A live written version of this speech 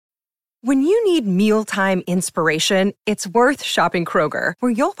When you need mealtime inspiration, it's worth shopping Kroger,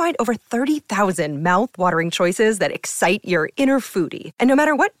 where you'll find over 30,000 mouth-watering choices that excite your inner foodie. And no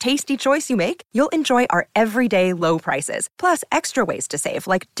matter what tasty choice you make, you'll enjoy our everyday low prices, plus extra ways to save,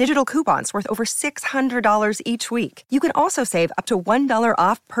 like digital coupons worth over $600 each week. You can also save up to $1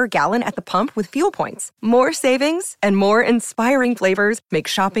 off per gallon at the pump with fuel points. More savings and more inspiring flavors make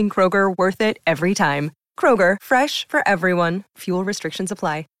shopping Kroger worth it every time. Kroger, fresh for everyone. Fuel restrictions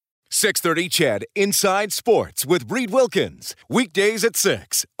apply. 630 CHED Inside Sports with Reed Wilkins. Weekdays at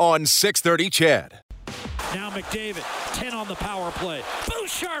 6 on 630 CHED. Now McDavid, 10 on the power play.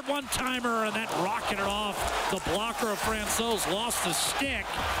 Bouchard one-timer, and that rocketed off. The blocker of Francouz lost the stick,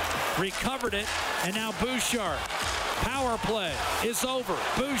 recovered it, and now Bouchard. Power play is over.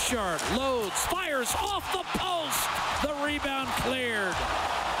 Bouchard loads, fires off the post. The rebound cleared.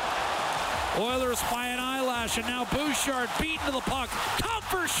 Oilers by an eyelash, and now Bouchard beaten to the puck.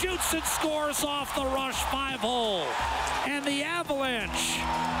 Comfer shoots and scores off the rush 5-hole. And the Avalanche,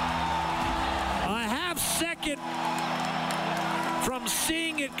 a half second from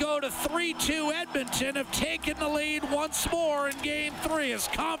seeing it go to 3-2 Edmonton, have taken the lead once more in Game 3 as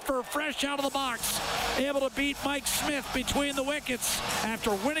Comfer, fresh out of the box, able to beat Mike Smith between the wickets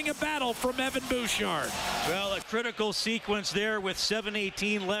after winning a battle from Evan Bouchard. Well, a critical sequence there with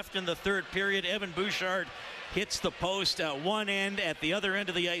 7:18 left in the third period. Evan Bouchard hits the post at one end. At the other end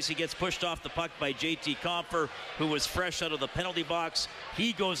of the ice, he gets pushed off the puck by JT Compher, who was fresh out of the penalty box.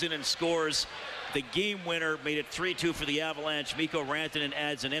 He goes in and scores the game winner, made it 3-2 for the Avalanche. Mikko Rantanen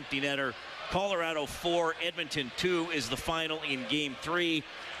adds an empty netter. Colorado 4, Edmonton 2 is the final in Game 3.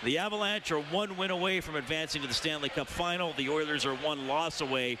 The Avalanche are one win away from advancing to the Stanley Cup final. The Oilers are one loss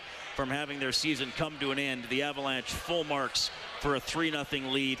away from having their season come to an end. The Avalanche full marks for a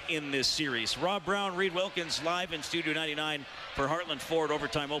 3-0 lead in this series. Rob Brown, Reed Wilkins, live in Studio 99 for Heartland Ford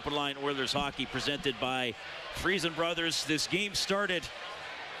Overtime Open Line Oilers Hockey, presented by Friesen Brothers. This game started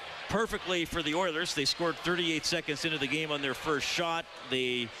perfectly for the Oilers. They scored 38 seconds into the game on their first shot.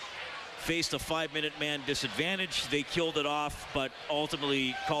 They faced a 5-minute man disadvantage. They killed it off, but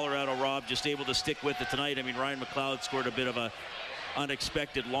ultimately Colorado, Rob, just able to stick with it tonight. I mean, Ryan McLeod scored a bit of a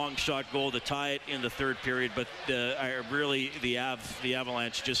unexpected long shot goal to tie it in the third period, but the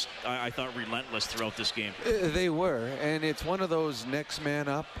Avalanche just, I thought, relentless throughout this game. They were, and it's one of those next man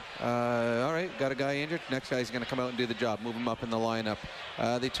up. All right, got a guy injured, next guy's going to come out and do the job, move him up in the lineup.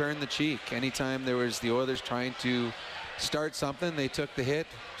 They turned the cheek. Anytime there was the Oilers trying to start something, they took the hit,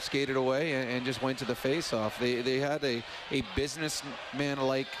 skated away, and just went to the face-off. They had a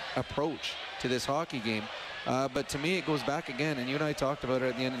businessman-like approach to this hockey game. But to me, it goes back again, and you and I talked about it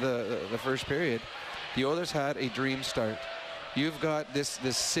at the end of the first period. The Oilers had a dream start. You've got this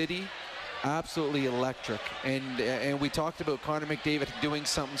city absolutely electric, and we talked about Connor McDavid doing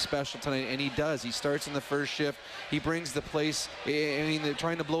something special tonight, and he does. He starts in the first shift. He brings the place. I mean, they're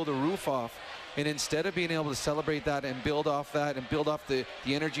trying to blow the roof off, and instead of being able to celebrate that and build off that and build off the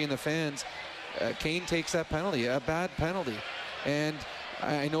energy in the fans, Kane takes that penalty, a bad penalty, and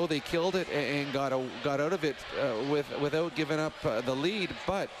I know they killed it and got out of it without giving up the lead,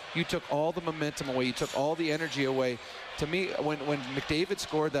 but you took all the momentum away. You took all the energy away. To me, when McDavid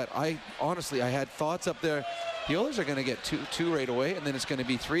scored that, I had thoughts up there. The Oilers are going to get two right away, and then it's going to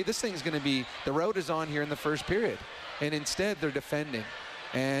be 3. This thing's going to be, the route is on here in the first period, and instead they're defending.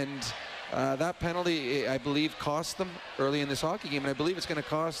 And that penalty, I believe, cost them early in this hockey game, and I believe it's going to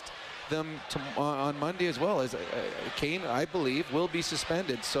cost them on Monday as well. As Kane, I believe, will be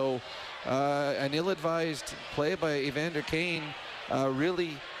suspended. So an ill-advised play by Evander Kane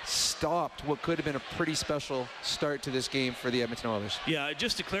really stopped what could have been a pretty special start to this game for the Edmonton Oilers. Yeah,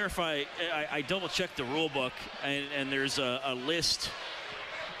 just to clarify, I double-checked the rule book, and there's a list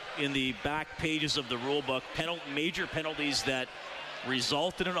in the back pages of the rule book, major penalties that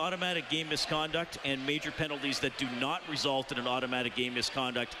result in an automatic game misconduct and major penalties that do not result in an automatic game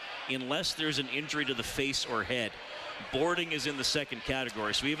misconduct unless there's an injury to the face or head. Boarding is in the second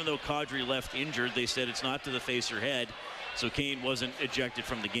category. So even though Kadri left injured, they said it's not to the face or head. So Kane wasn't ejected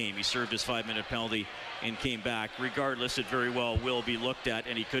from the game. He served his 5-minute penalty and came back. Regardless, it very well will be looked at,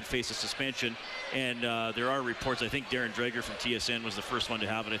 and he could face a suspension. And there are reports, I think Darren Dreger from TSN was the first one to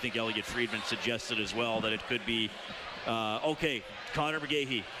have it. I think Elliot Friedman suggested as well that it could be okay. Connor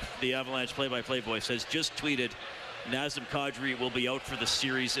McGahey, the Avalanche play-by-play boy, says just tweeted Nazem Kadri will be out for the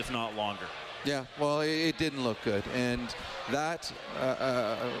series, if not longer. Yeah, well, it didn't look good, and that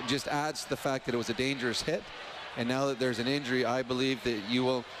just adds to the fact that it was a dangerous hit. And now that there's an injury, I believe that you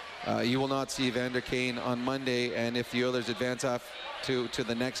will You will not see Evander Kane on Monday, and if the Oilers advance off to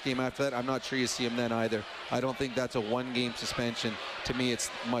the next game after that, I'm not sure you see him then either. I don't think that's a one-game suspension. To me, it's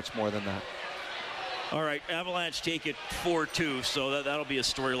much more than that. All right, Avalanche take it 4-2, so that'll be a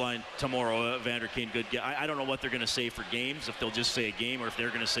storyline tomorrow. Evander Kane, good. I don't know what they're going to say for games, if they'll just say a game or if they're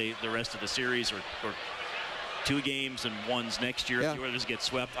going to say the rest of the series or 2 games and one's next year if the Oilers get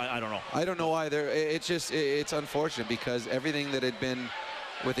swept. I don't know. I don't know either. It's just, it's unfortunate because everything that had been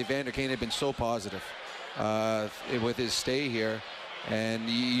with Evander Kane had been so positive with his stay here, and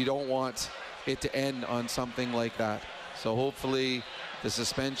you don't want it to end on something like that. So hopefully the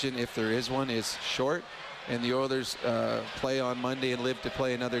suspension, if there is one, is short, and the Oilers play on Monday and live to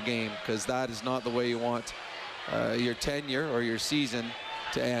play another game, because that is not the way you want your tenure or your season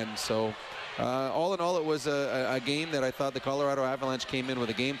to end. So all in all, it was a game that I thought the Colorado Avalanche came in with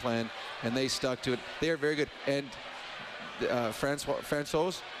a game plan, and they stuck to it. They are very good. And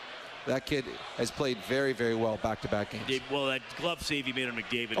Francouz, that kid has played very, very well back-to-back games. Well, that glove save he made on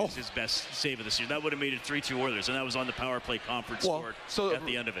McDavid is his best save of the season. That would have made it 3-2 Oilers, and that was on the power play conference score at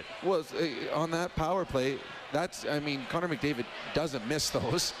the end of it. Well, on that power play, Connor McDavid doesn't miss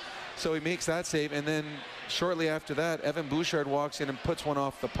those. So he makes that save, and then shortly after that, Evan Bouchard walks in and puts one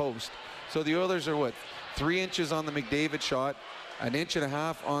off the post. So the Oilers are, 3 inches on the McDavid shot, 1.5 inches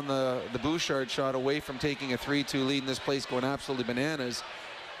on the Bouchard shot away from taking a 3-2 lead, and this place going absolutely bananas.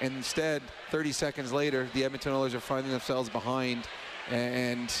 And instead, 30 seconds later, the Edmonton Oilers are finding themselves behind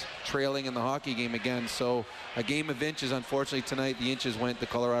and trailing in the hockey game again. So a game of inches. Unfortunately, tonight, the inches went the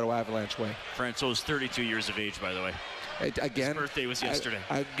Colorado Avalanche way. Francouz, 32 years of age, by the way. Again, his birthday was yesterday.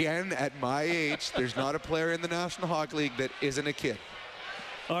 Again, at my age, there's not a player in the National Hockey League that isn't a kid.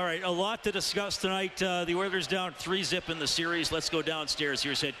 All right, a lot to discuss tonight. The Oilers down 3-0 in the series. Let's go downstairs.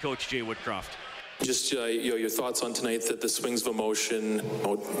 Here's head coach Jay Woodcroft. Just your thoughts on tonight, that the swings of emotion.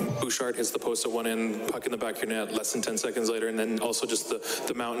 Bouchard hits the post at one end, puck in the back of your net less than 10 seconds later, and then also just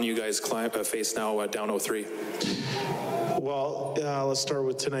the mountain you guys face now down 0-3. Well, let's start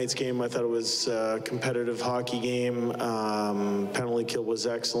with tonight's game. I thought it was a competitive hockey game. Penalty kill was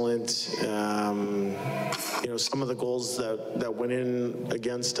excellent. Some of the goals that went in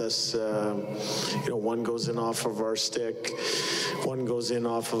against us, one goes in off of our stick, one goes in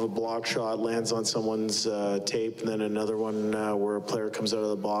off of a block shot, lands on someone's tape, and then another one where a player comes out of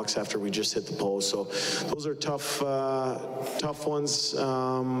the box after we just hit the post. So those are tough ones,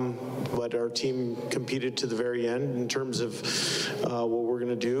 but our team competed to the very end. In terms of what we're going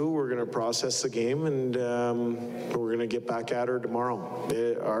to do, we're going to process the game, and we're going to get back at her tomorrow.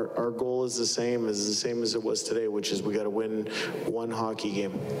 Our goal is the same as it was today, which is we got to win one hockey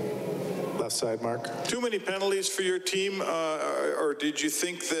game. Left side, Mark. Too many penalties for your team, or did you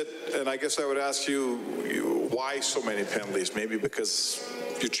think that, and I guess I would ask you why so many penalties? Maybe because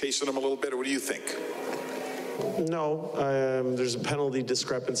you're chasing them a little bit, or what do you think? No, there's a penalty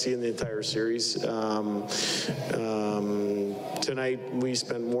discrepancy in the entire series. Tonight, we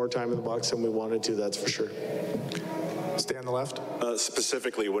spent more time in the box than we wanted to, that's for sure. Stay on the left.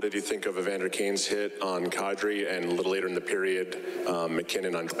 Specifically, what did you think of Evander Kane's hit on Kadri, and a little later in the period,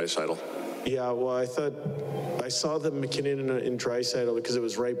 McKinnon on Draisaitl? Yeah, well, I saw the McKinnon in Draisaitl because it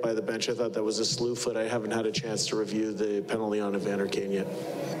was right by the bench. I thought that was a slew foot. I haven't had a chance to review the penalty on Evander Kane yet.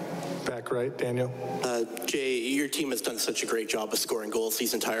 Back right, Daniel. Jay, your team has done such a great job of scoring goals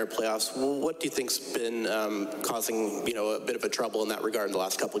these entire playoffs. What do you think's been causing, a bit of a trouble in that regard in the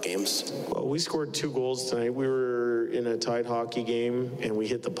last couple of games? Well, we scored 2 goals tonight. We were in a tied hockey game, and we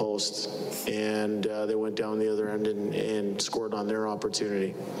hit the post, and they went down the other end and scored on their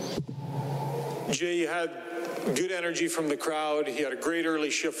opportunity. Jay, you had good energy from the crowd. He had a great early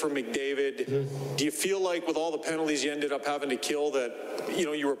shift from McDavid. Mm-hmm. Do you feel like with all the penalties you ended up having to kill that,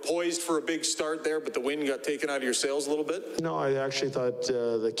 you were poised for a big start there, but the wind got taken out of your sails a little bit? No, I actually thought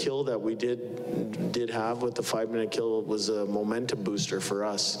the kill that we did have with the 5-minute kill was a momentum booster for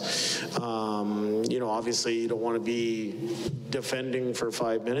us. Obviously you don't want to be defending for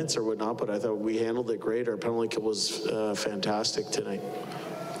 5 minutes or whatnot, but I thought we handled it great. Our penalty kill was fantastic tonight.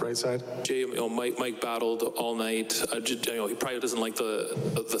 Right side. Jay, Mike battled all night. He probably doesn't like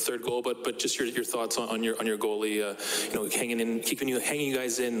the third goal, but just your thoughts on your goalie, keeping you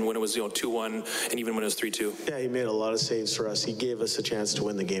guys in when it was 2-1 and even when it was 3-2. Yeah, he made a lot of saves for us. He gave us a chance to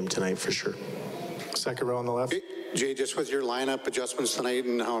win the game tonight for sure. Second row on the left. Jay, just with your lineup adjustments tonight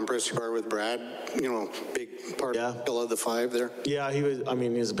and how impressed you are with Brad, big part of the 5 there. Yeah, he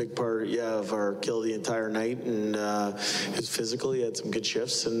was a big part, of our kill the entire night, and his physical, he had some good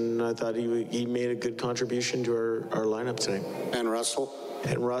shifts, and I thought he made a good contribution to our lineup tonight. And Russell?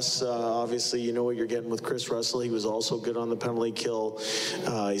 And Russ, obviously, you know what you're getting with Chris Russell. He was also good on the penalty kill.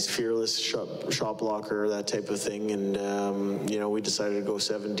 He's fearless, shot blocker, that type of thing. And, you know, we decided to go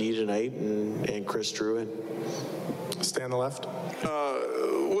 7D tonight, and Chris drew in. Stay on the left.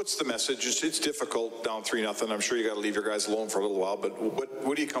 What's the message? It's difficult down 3-0. I'm sure you got to leave your guys alone for a little while, but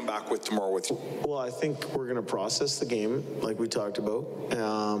what do you come back with tomorrow with? Well, I think we're going to process the game like we talked about.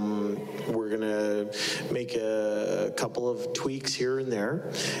 We're going to make a couple of tweaks here and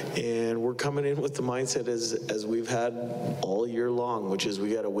there, and we're coming in with the mindset as we've had all year long, which is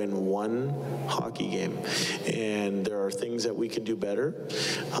we got to win one hockey game, and there are things that we can do better,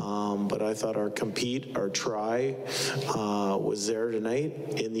 but I thought our compete, our try was there tonight.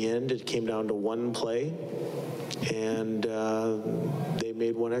 In the end, it came down to one play, and they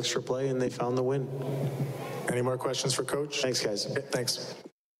made one extra play, and they found the win. Any more questions for Coach? Thanks, guys. Okay, thanks.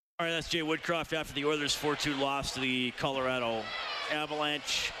 All right, that's Jay Woodcroft after the Oilers' 4-2 loss to the Colorado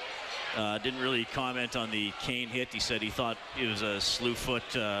Avalanche. Didn't really comment on the Kane hit. He said he thought it was a slew foot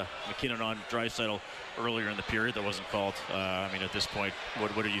McKinnon on Draisaitl earlier in the period that wasn't called. I mean, at this point,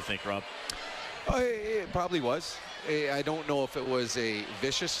 what do you think, Rob? It probably was. I don't know if it was a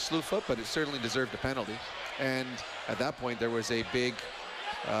vicious slew foot, but it certainly deserved a penalty. And at that point, there was a big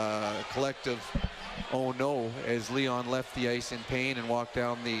collective oh no as Leon left the ice in pain and walked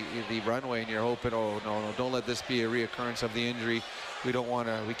down the runway, and you're hoping, oh no, don't let this be a reoccurrence of the injury. We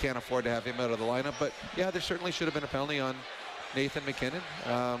can't afford to have him out of the lineup. But yeah, there certainly should have been a penalty on Nathan McKinnon.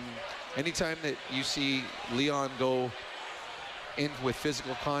 Anytime that you see Leon go in with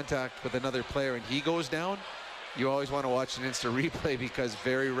physical contact with another player and he goes down, you always want to watch an instant replay, because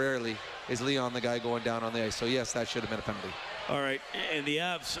very rarely is Leon the guy going down on the ice. So yes, that should have been a penalty. All right, and the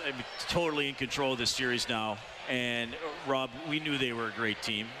Avs are totally in control of this series now. And Rob, we knew they were a great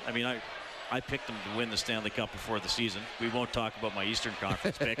team. I mean, I picked them to win the Stanley Cup before the season. We won't talk about my Eastern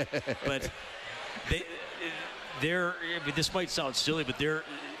Conference pick, but they're. I mean, this might sound silly, but they're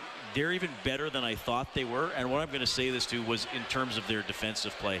even better than I thought they were. And what I'm going to say this to was in terms of their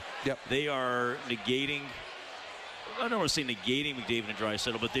defensive play. Yep. They are negating. I don't want to say negating McDavid and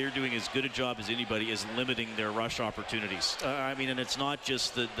Draisaitl, but they're doing as good a job as anybody as limiting their rush opportunities. I mean, and it's not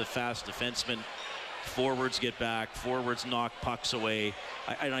just the fast defensemen. Forwards get back, forwards knock pucks away.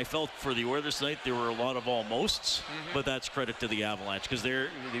 I felt for the Oilers tonight there were a lot of almosts, but that's credit to the Avalanche, because the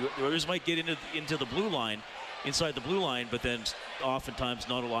Oilers might get into the blue line, inside the blue line, but then oftentimes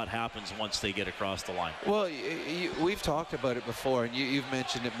not a lot happens once they get across the line. Well, we've talked about it before, and you've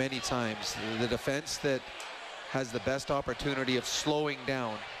mentioned it many times. The defense that has the best opportunity of slowing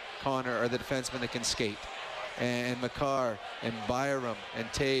down Connor are the defensemen that can skate. And Makar and Byram and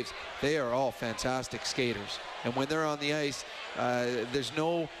Taves, they are all fantastic skaters. And when they're on the ice, there's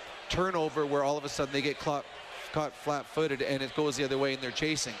no turnover where all of a sudden they get caught flat-footed and it goes the other way and they're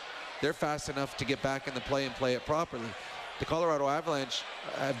chasing. They're fast enough to get back in the play and play it properly. The Colorado Avalanche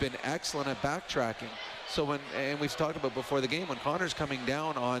have been excellent at backtracking. So and we've talked about before the game, when Connor's coming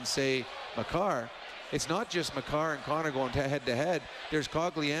down on, say, Makar, it's not just Makar and Connor going head-to-head. There's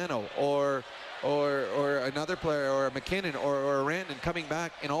Cogliano or another player, or a McKinnon or a Rantanen coming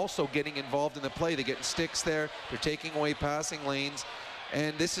back and also getting involved in the play. They're getting sticks there. They're taking away passing lanes.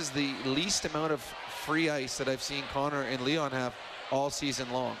 And this is the least amount of free ice that I've seen Connor and Leon have all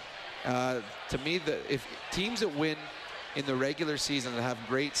season long. To me, if teams that win in the regular season that have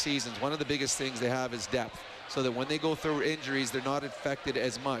great seasons, one of the biggest things they have is depth, so that when they go through injuries, they're not affected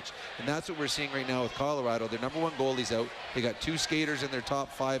as much. And that's what we're seeing right now with Colorado. Their number one goalie's out. They got 2 skaters in their top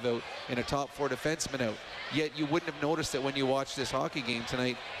 5 out and a top 4 defenseman out. Yet you wouldn't have noticed that when you watched this hockey game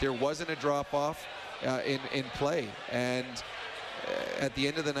tonight. There wasn't a drop-off in play. And at the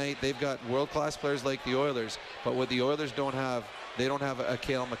end of the night, they've got world-class players like the Oilers. But what the Oilers don't have, they don't have a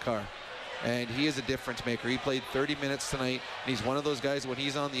Cale Makar. And he is a difference maker. He played 30 minutes tonight, and he's one of those guys, when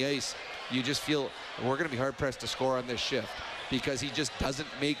he's on the ice, you just feel we're going to be hard-pressed to score on this shift, because he just doesn't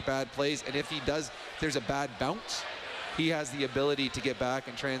make bad plays. And if he does, there's a bad bounce, he has the ability to get back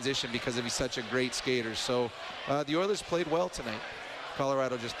and transition because he's such a great skater. So the Oilers played well tonight.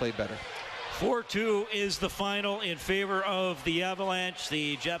 Colorado just played better. 4-2 is the final in favor of the Avalanche.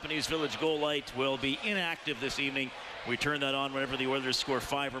 The Japanese Village goal light will be inactive this evening. We turn that on whenever the Oilers score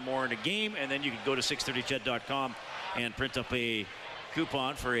 5 or more in a game, and then you can go to 630ched.com and print up a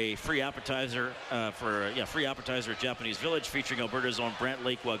coupon for a free appetizer free appetizer at Japanese Village featuring Alberta's own Brant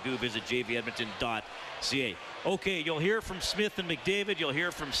Lake Wagyu. Visit jvedmonton.ca. Okay, you'll hear from Smith and McDavid. You'll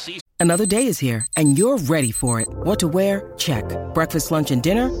hear from C. Another day is here, and you're ready for it. What to wear? Check. Breakfast, lunch, and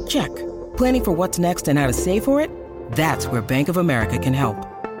dinner? Check. Planning for what's next and how to save for it? That's where Bank of America can help.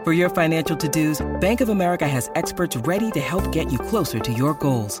 For your financial to-dos, Bank of America has experts ready to help get you closer to your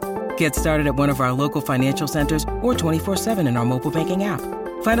goals. Get started at one of our local financial centers or 24/7 in our mobile banking app.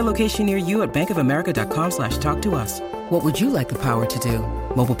 Find a location near you at bankofamerica.com/talktous. What would you like the power to do?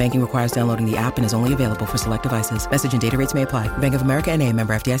 Mobile banking requires downloading the app and is only available for select devices. Message and data rates may apply. Bank of America N.A.,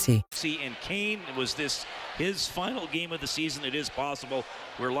 member FDIC. And Kane, was this his final game of the season? It is possible.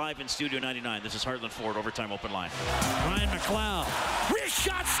 We're live in Studio 99. This is Heartland Ford, Overtime Open Line. Ryan McLeod, wrist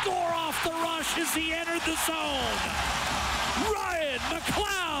shot, score off the rush as he entered the zone. Ryan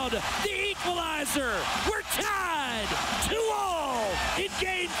McLeod, the equalizer. We're tied 2-2 in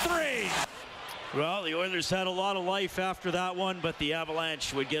Game 3. Well, the Oilers had a lot of life after that one, but the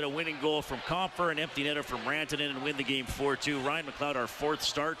Avalanche would get a winning goal from Compher, an empty netter from Rantanen, and win the game 4-2. Ryan McLeod, our fourth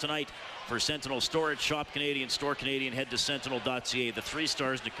star tonight for Sentinel Storage. Shop Canadian, store Canadian, head to sentinel.ca. The 3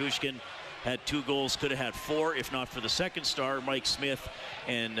 stars, Nikushkin, had 2 goals, could have had 4 if not for the second star. Mike Smith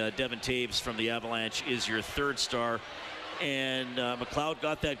and Devin Taves from the Avalanche is your third star. And McLeod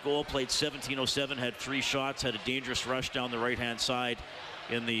got that goal, played 17:07, had 3 shots, had a dangerous rush down the right-hand side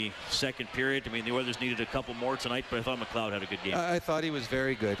in the second period. I mean, the Oilers needed a couple more tonight, but I thought McLeod had a good game. I thought he was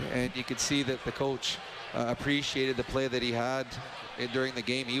very good, and you could see that the coach appreciated the play that he had during the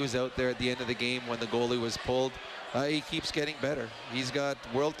game. He was out there at the end of the game when the goalie was pulled. He keeps getting better. He's got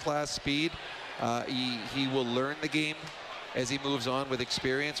world-class speed. He will learn the game as he moves on with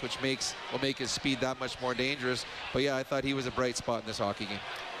experience, which will make his speed that much more dangerous. But yeah, I thought he was a bright spot in this hockey game.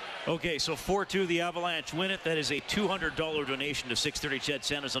 Okay, so 4-2, the Avalanche win it. That is a $200 donation to 630 Ched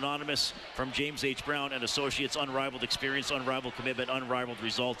Santa's Anonymous from James H. Brown and Associates. Unrivaled experience, unrivaled commitment, unrivaled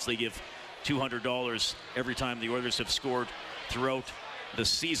results. They give $200 every time the Oilers have scored throughout the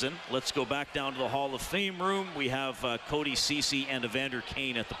season. Let's go back down to the Hall of Fame room. We have Cody Ceci and Evander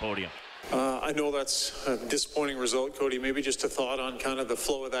Kane at the podium. I know that's a disappointing result, Cody. Maybe just a thought on kind of the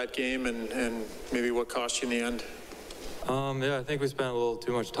flow of that game and maybe what cost you in the end. Yeah, I think we spent a little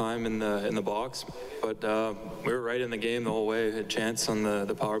too much time in the box, but we were right in the game the whole way. Had a chance on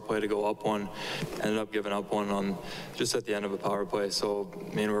the power play to go up one, ended up giving up one on just at the end of a power play. So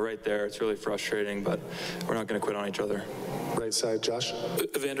I mean, we're right there. It's really frustrating, but we're not going to quit on each other. Right side, Josh.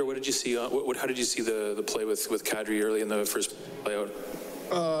 Evander, what did you see? How did you see the play with Kadri early in the first play out?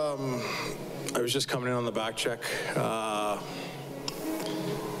 I was just coming in on the back check.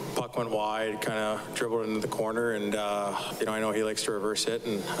 Puck went wide, kind of dribbled into the corner, and I know he likes to reverse hit,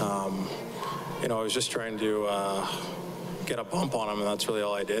 and I was just trying to get a bump on him, and that's really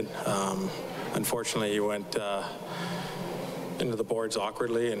all I did. Unfortunately, he went into the boards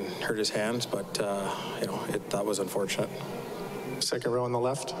awkwardly and hurt his hands, but that was unfortunate. Second row on the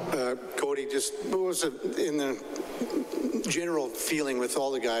left. Cody, just what was it in the general feeling with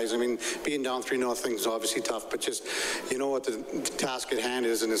all the guys? I mean, being down 3-0 is obviously tough, but just, what the task at hand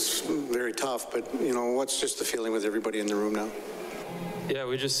is, and it's very tough, but, what's just the feeling with everybody in the room now? Yeah,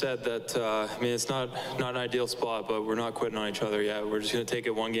 we just said that, it's not an ideal spot, but we're not quitting on each other yet. We're just going to take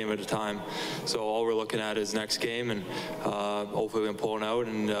it one game at a time. So all we're looking at is next game, and hopefully we can pull it out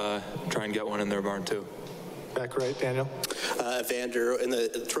and try and get one in their barn too. Back right, Daniel. Vander,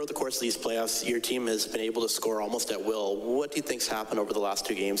 throughout the course of these playoffs, your team has been able to score almost at will. What do you think's happened over the last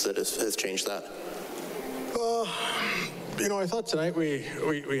 2 games that has changed that? I thought tonight we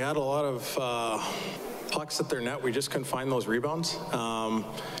had a lot of pucks at their net. We just couldn't find those rebounds.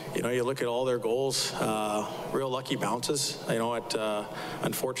 You look at all their goals, real lucky bounces, at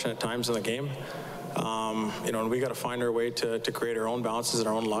unfortunate times in the game. And we got to find our way to create our own bounces and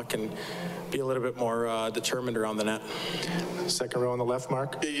our own luck and be a little bit more determined around the net. Second row on the left,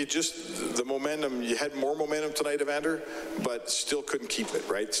 Mark. Yeah, the momentum, you had more momentum tonight, Evander, but still couldn't keep it,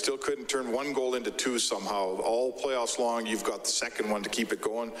 right? Still couldn't turn 1 goal into 2 somehow. All playoffs long, you've got the second one to keep it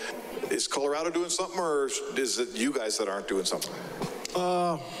going. Is Colorado doing something, or is it you guys that aren't doing something?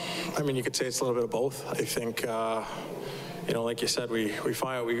 You could say it's a little bit of both. I think, like you said, we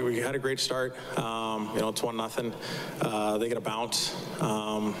had a great start. It's 1-0. They get a bounce,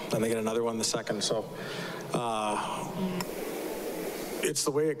 then they get another one the second. So it's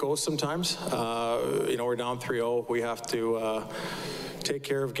the way it goes sometimes. We're down 3-0. We have to take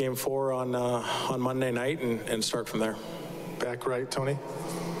care of Game 4 on Monday night and start from there. Back right, Tony.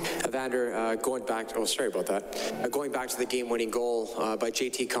 Evander, going back to the game-winning goal by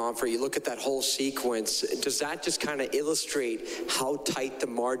JT Compher, you look at that whole sequence. Does that just kind of illustrate how tight the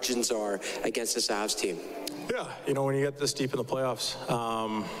margins are against this Avs team? Yeah, you know, when you get this deep in the playoffs,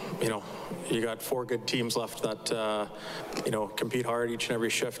 you know, you got 4 good teams left that, you know, compete hard each and every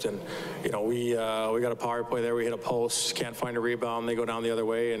shift. And, you know, we got a power play there. We hit a post, can't find a rebound. They go down the other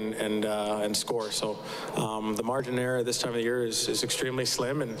way and score. So the margin there this time of the year is extremely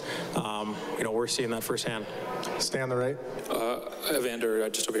slim. And, you know, we're seeing that firsthand. Stay on the right. Evander,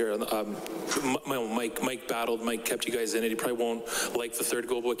 just over here. Mike battled. Mike kept you guys in it. He probably won't like the third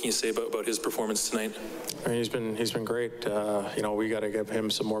goal. What can you say about his performance tonight? I mean, he's been great. You know, we got to give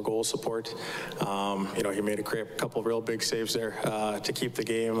him some more goal support. You know, he made a couple real big saves there to keep the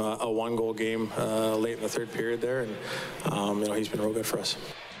game a 1-goal game late in the third period there, and you know, he's been real good for us.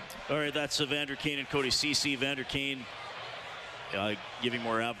 All right, that's Evander Kane and Cody Ceci. Evander Kane giving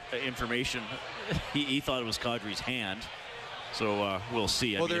more information. He thought it was Kadri's hand. So we'll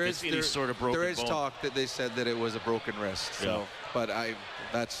see. Well, there is sort of broken there is bone. Talk that they said that it was a broken wrist. So, yeah. But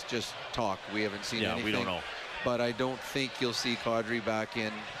that's just talk. We haven't seen anything. We don't know. But I don't think you'll see Kadri back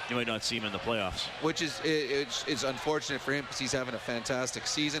in. You might not see him in the playoffs. Which is it's unfortunate for him because he's having a fantastic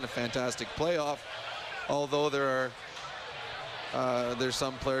season, a fantastic playoff. Although there's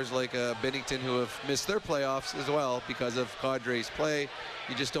some players like Binnington who have missed their playoffs as well because of Kadri's play.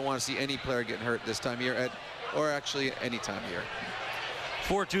 You just don't want to see any player getting hurt this time of year, or actually any time of year.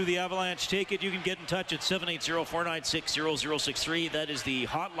 4-2 the Avalanche take it. You can get in touch at 780-496-0063. That is the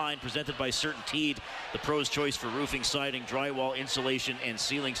hotline presented by CertainTeed, the pro's choice for roofing, siding, drywall, insulation, and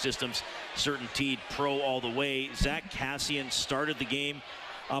ceiling systems. CertainTeed Pro all the way. Zach Kassian started the game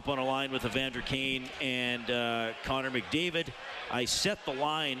up on a line with Evander Kane and Connor McDavid. I set the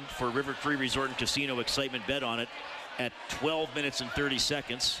line for River Cree Resort and Casino excitement bet on it at 12 minutes and 30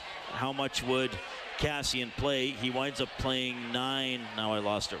 seconds. How much would Kassian play? He winds up playing 9. Now I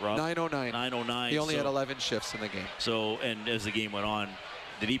lost it, Rob. 9:09. 9:09. He only had 11 shifts in the game. So, and as the game went on,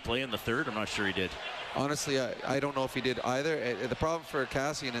 did he play in the third? I'm not sure he did. Honestly, I don't know if he did either. The problem for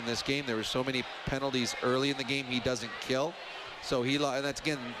Kassian in this game, there were so many penalties early in the game he doesn't kill. So and that's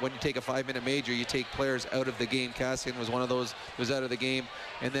again, when you take a 5-minute major, you take players out of the game. Kassian was one of those who was out of the game.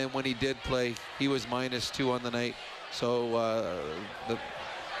 And then when he did play, he was -2 on the night. So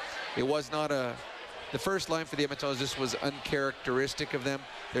it was not the first line for the Edmonton just was uncharacteristic of them.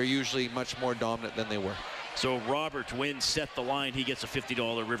 They're usually much more dominant than they were. So Robert Wynn set the line. He gets a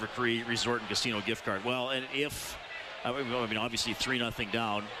 $50 River Cree Resort and Casino gift card. Well, and if, I mean, obviously 3-0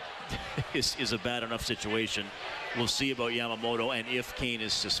 down is a bad enough situation. We'll see about Yamamoto and if Kane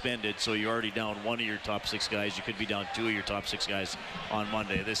is suspended. So you're already down one of your top 6 guys. You could be down 2 of your top 6 guys on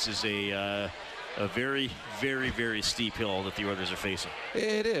Monday. This is a very, very, very steep hill that the Oilers are facing.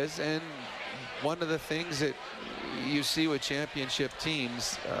 It is, and one of the things that you see with championship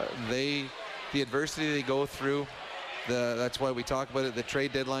teams, the adversity they go through, that's why we talk about it, the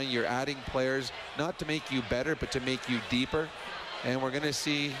trade deadline, you're adding players, not to make you better, but to make you deeper. And we're going to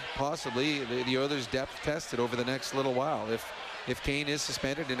see possibly the Oilers' depth tested over the next little while. If Kane is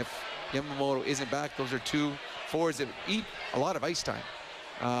suspended and if Yamamoto isn't back, those are 2 forwards that eat a lot of ice time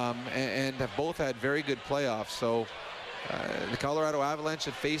and have both had very good playoffs. So the Colorado Avalanche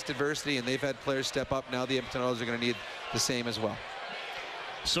have faced adversity and they've had players step up. Now the Edmonton Oilers are going to need the same as well.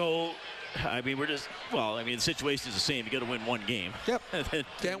 So, I mean, the situation is the same. You got to win 1 game. Yep.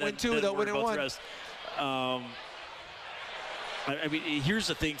 Can't win 2 without winning 1. I mean, here's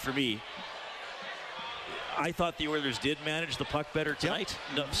the thing for me. I thought the Oilers did manage the puck better tonight.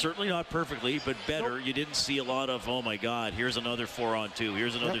 Yep. No, certainly not perfectly, but better. Nope. You didn't see a lot of, oh my God, here's another 4-on-2,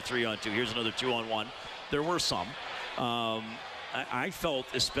 here's another 3-on-2, here's another 2-on-1. There were some. I felt,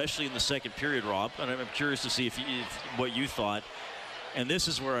 especially in the second period, Rob, and I'm curious to see what you thought. And this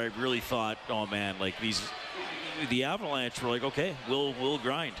is where I really thought, oh man, like the Avalanche were like, okay, we'll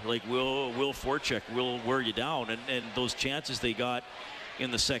grind, like we'll forecheck, we'll wear you down, and those chances they got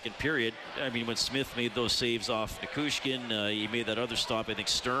in the second period. I mean, when Smith made those saves off Nikushkin, he made that other stop. I think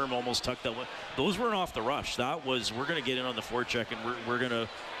Sturm almost tucked that one. Those weren't off the rush. That was, we're going to get in on the forecheck and we're going to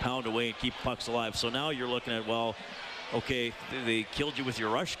pound away and keep pucks alive. So now you're looking at, well, okay, they killed you with your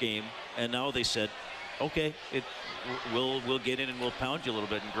rush game, and now they said, okay, we'll get in and we'll pound you a little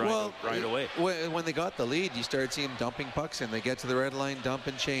bit and grind away. When they got the lead, you started seeing dumping pucks in. They get to the red line, dump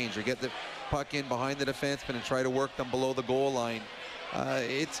and change, or get the puck in behind the defenseman and try to work them below the goal line.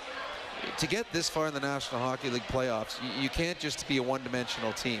 It's to get this far in the National Hockey League playoffs, you can't just be a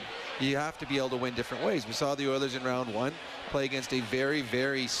one-dimensional team. You have to be able to win different ways. We saw the Oilers in round 1 play against a very,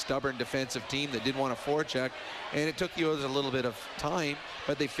 very stubborn defensive team that didn't want to forecheck, and it took the Oilers a little bit of time,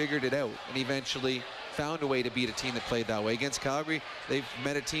 but they figured it out and eventually found a way to beat a team that played that way. Against Calgary, they've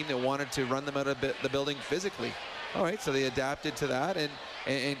met a team that wanted to run them out of the building physically. All right, so they adapted to that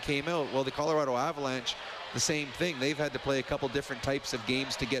and came out. Well, the Colorado Avalanche the same thing. They've had to play a couple different types of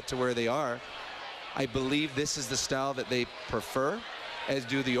games to get to where they are. I believe this is the style that they prefer, as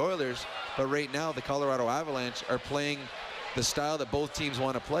do the Oilers. But right now, the Colorado Avalanche are playing the style that both teams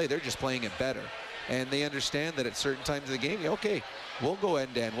want to play. They're just playing it better. And they understand that at certain times of the game, okay, we'll go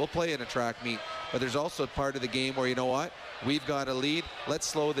end-to-end. We'll play in a track meet. But there's also a part of the game where, you know what, we've got a lead. Let's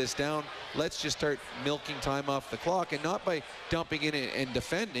slow this down. Let's just start milking time off the clock. And not by dumping in and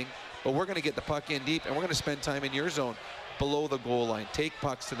defending, but we're going to get the puck in deep, and we're going to spend time in your zone below the goal line. Take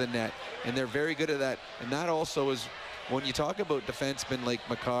pucks to the net. And they're very good at that. And that also is, when you talk about defensemen like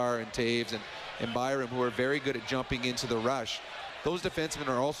Makar and Taves and Byram, who are very good at jumping into the rush, those defensemen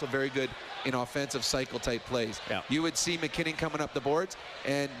are also very good in offensive cycle type plays. Yeah. You would see McKinnon coming up the boards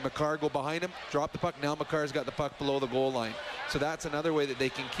and Makar go behind him, drop the puck. Now Makar's got the puck below the goal line. So that's another way that they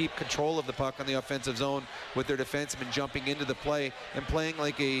can keep control of the puck on the offensive zone with their defensemen jumping into the play and playing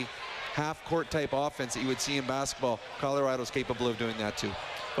like a half-court type offense that you would see in basketball. Colorado's capable of doing that too.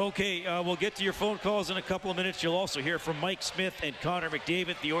 Okay, we'll get to your phone calls in a couple of minutes. You'll also hear from Mike Smith and Connor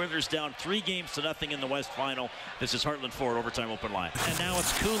McDavid. The Oilers down 3-0 in the West Final. This is Heartland Ford Overtime Open Line. And now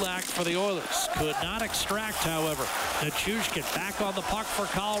it's Kulak for the Oilers. Could not extract, however. Nichushkin back on the puck for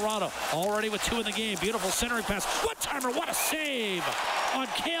Colorado. Already with 2 in the game. Beautiful centering pass. One-timer, what a save on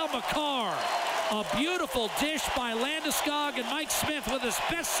Cale Makar. A beautiful dish by Landeskog, and Mike Smith with his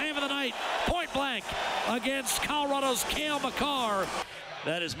best save of the night. Point blank against Colorado's Cale Makar.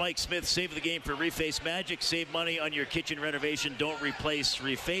 That is Mike Smith, save of the game for Reface Magic. Save money on your kitchen renovation. Don't replace,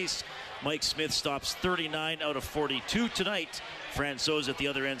 reface. Mike Smith stops 39 out of 42 tonight. Francouz at the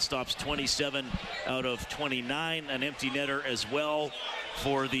other end stops 27 out of 29. An empty netter as well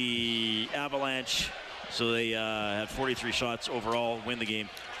for the Avalanche. So they had 43 shots overall, win the game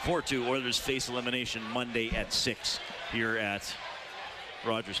 4-2. Oilers face elimination Monday at 6 here at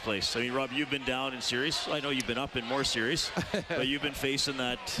Rogers Place. I mean, Rob, you've been down in series. I know you've been up in more series, but you've been facing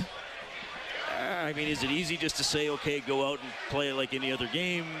that. I mean, is it easy just to say, okay, go out and play it like any other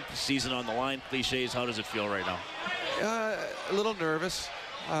game, season on the line, cliches? How does it feel right now? A little nervous.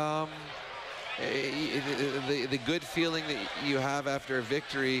 The good feeling that you have after a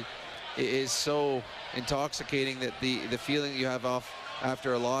victory is so intoxicating that the feeling you have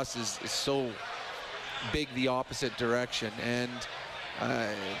after a loss is so big the opposite direction. And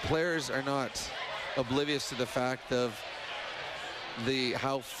players are not oblivious to the fact of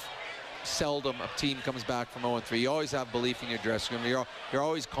how seldom a team comes back from 0-3. You always have belief in your dressing room. You're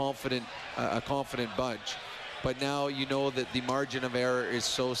always confident, a confident bunch. But now you know that the margin of error is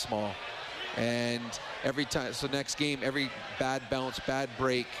so small. And every time, so next game, every bad bounce, bad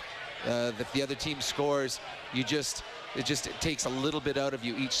break that the other team scores, it takes a little bit out of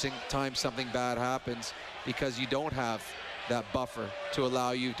you each time something bad happens, because you don't have that buffer to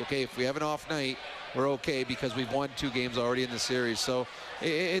allow you to, okay, if we have an off night, we're okay because we've won 2 games already in the series. So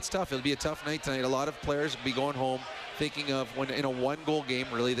it's tough. It'll be a tough night tonight. A lot of players will be going home thinking of, when in a 1-goal game,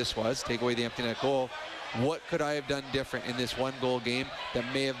 really this was, take away the empty net goal, what could I have done different in this 1-goal game that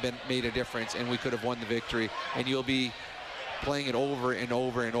may have made a difference and we could have won the victory? And you'll be playing it over and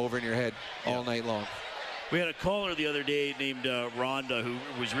over and over in your head all night long. We had a caller the other day named Rhonda, who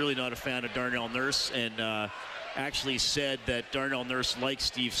was really not a fan of Darnell Nurse, and actually said that Darnell Nurse, like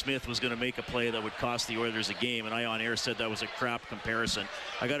Steve Smith, was going to make a play that would cost the Oilers a game, and I on air said that was a crap comparison.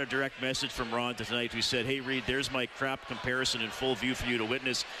 I got a direct message from Rhonda tonight who said, hey Reed, there's my crap comparison in full view for you to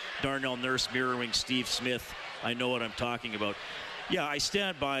witness. Darnell Nurse mirroring Steve Smith. I know what I'm talking about. Yeah, I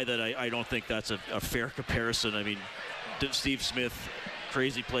stand by that. I don't think that's a fair comparison. I mean, Steve Smith,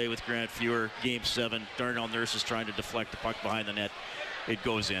 crazy play with Grant Fuhr, Game 7. Darnell Nurse is trying to deflect the puck behind the net. It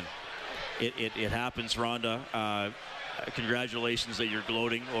goes in. It happens, Rhonda. Congratulations that you're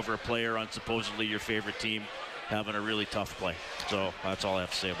gloating over a player on supposedly your favorite team having a really tough play. So that's all I have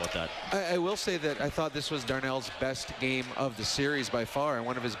to say about that. I will say that I thought this was Darnell's best game of the series by far, and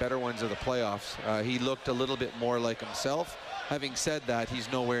one of his better ones of the playoffs. He looked a little bit more like himself. Having said that,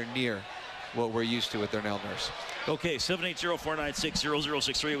 he's nowhere near what we're used to with Darnell Nurse. Okay,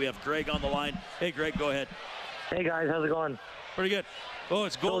 780-496-0063. We have Greg on the line. Hey, Greg, go ahead. Hey, guys. How's it going? Pretty good. Oh,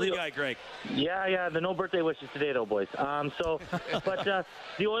 it's goalie guy, Greg. Yeah. The no birthday wishes today, though, boys. But the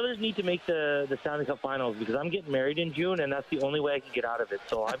Oilers need to make the Stanley Cup Finals, because I'm getting married in June, and that's the only way I can get out of it.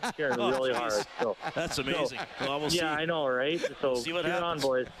 So I'm cheering really hard. So that's amazing. Well, we'll see. Yeah, I know, right? So see what happens. On,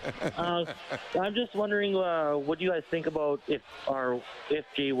 boys. I'm just wondering, what do you guys think about if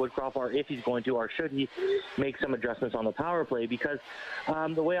Jay Woodcroft, or if he's going to, or should he make some adjustments on the power play? Because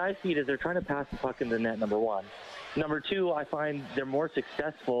the way I see it is they're trying to pass the puck in the net, number one. Number two, I find they're more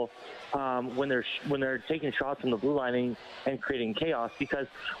successful when they're taking shots from the blue line and creating chaos, because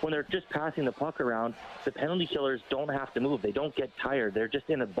when they're just passing the puck around, the penalty killers don't have to move. They don't get tired. They're just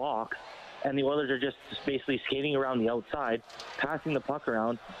in a box, and the Oilers are just basically skating around the outside, passing the puck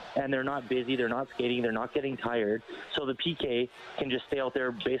around, and they're not busy, they're not skating, they're not getting tired. So the PK can just stay out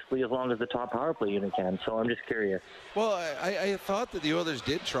there basically as long as the top power play unit can. So I'm just curious. Well, I thought that the Oilers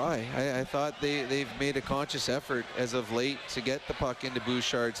did try. I thought they've made a conscious effort as of late to get the puck into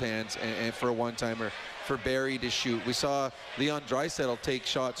Bouchard's hands and for a one-timer, for Barrie to shoot. We saw Leon Draisaitl take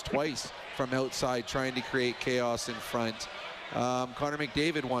shots twice from outside trying to create chaos in front. Connor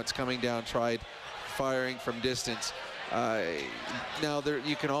McDavid once coming down tried firing from distance. Now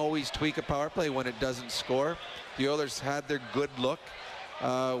you can always tweak a power play when it doesn't score. The Oilers had their good look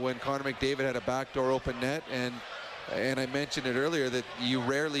when Connor McDavid had a backdoor open net, and I mentioned it earlier that you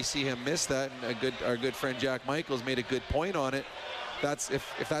rarely see him miss that, and our good friend Jack Michaels made a good point on it. That's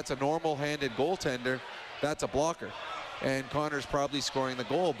if that's a normal-handed goaltender, that's a blocker, and Connor's probably scoring the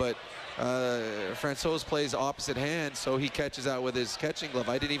goal, but Francouz plays opposite hand, so he catches out with his catching glove.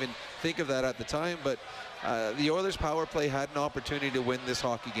 I didn't even think of that at the time, but the Oilers' power play had an opportunity to win this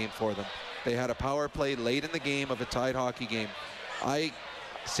hockey game for them. They had a power play late in the game of a tied hockey game.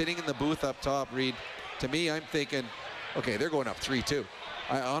 Sitting in the booth up top, Reed, to me, I'm thinking, okay, they're going up 3-2.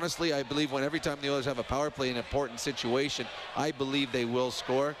 I believe every time the Oilers have a power play in an important situation, I believe they will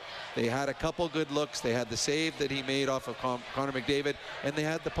score. They had a couple good looks. They had the save that he made off of Connor McDavid, and they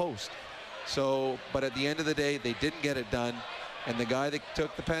had the post. So, but at the end of the day, they didn't get it done, and the guy that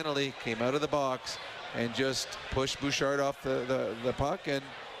took the penalty came out of the box and just pushed Bouchard off the puck and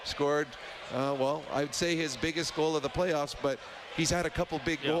scored, well, I would say his biggest goal of the playoffs, but he's had a couple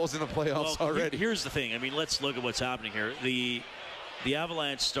big goals in the playoffs already. Here's the thing. I mean, let's look at what's happening here. The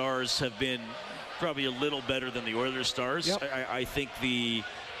Avalanche Stars have been probably a little better than the Oilers Stars. Yep. I think the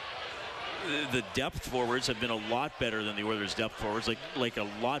depth forwards have been a lot better than the Oilers depth forwards, like a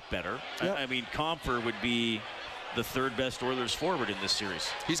lot better. Yep. I mean, Compher would be the third best Oilers forward in this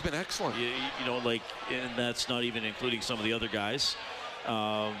series. He's been excellent. You know, and that's not even including some of the other guys.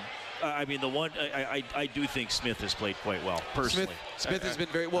 I mean, I do think Smith has played quite well, personally. Smith has been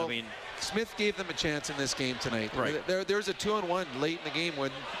very well. I mean, Smith gave them a chance in this game tonight. Right. There was a 2-on-1 late in the game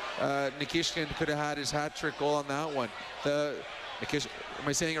when Nikishkin could have had his hat-trick goal on that one. Am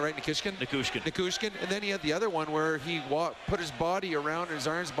I saying it right? Nikushkin. And then he had the other one where he put his body around his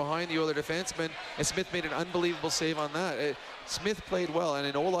arms behind the Oiler defenseman, and Smith made an unbelievable save on that. Smith played well, and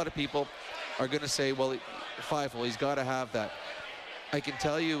I know a lot of people are going to say, well, 5-hole, he's got to have that. I can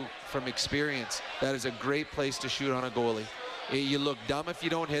tell you from experience, that is a great place to shoot on a goalie. You look dumb if you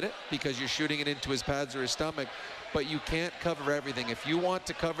don't hit it because you're shooting it into his pads or his stomach, but you can't cover everything. If you want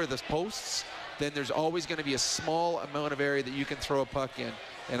to cover the posts, then there's always going to be a small amount of area that you can throw a puck in.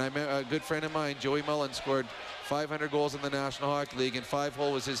 And a good friend of mine, Joey Mullen, scored 500 goals in the National Hockey League, and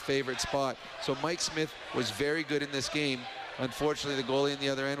 5-hole was his favorite spot. So Mike Smith was very good in this game. Unfortunately, the goalie on the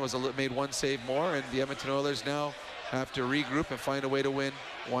other end made one save more, and the Edmonton Oilers now have to regroup and find a way to win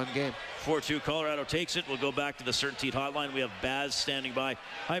one game. 4-2, Colorado takes it. We'll go back to the Certainteed hotline. We have Baz standing by.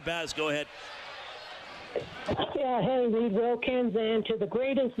 Hi, Baz. Go ahead. Yeah, hey, Reed Wilkins, and to the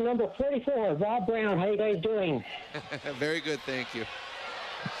greatest number 44, Rob Brown. How you guys doing? Very good, thank you.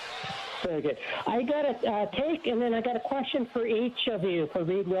 Very good. I got a take, and then I got a question for each of you, for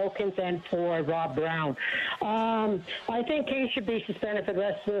Reed Wilkins and for Rob Brown. I think Kane should be suspended for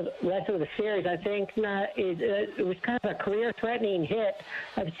the rest of the series. I think it was kind of a career-threatening hit.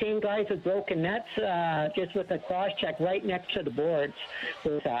 I've seen guys with broken nets just with a cross-check right next to the boards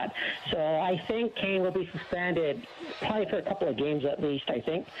with that. So I think Kane will be suspended probably for a couple of games at least, I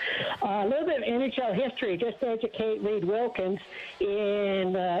think. A little bit of NHL history, just to educate Reed Wilkins.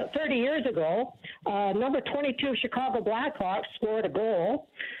 In 30 years ago, number 22 Chicago Blackhawks scored a goal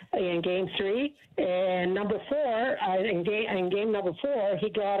in Game 3, and number 4 in game number 4 he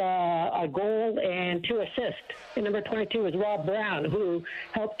got a goal and 2 assists. And number 22 was Rob Brown, who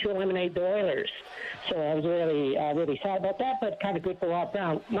helped to eliminate the Oilers. So I was really sad about that, but kind of good for Rob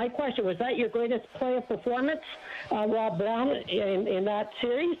Brown. My question, was that your greatest player performance, Rob Brown, in that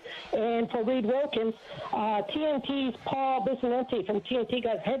series? And for Reed Wilkins, TNT's Paul Bisinenti from TNT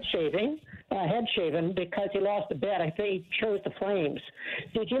got head shaven because he lost a bet. I think he chose the Flames.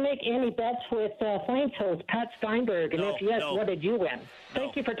 Did you make any bets with Flames host Pat Steinberg? And if yes, what did you win?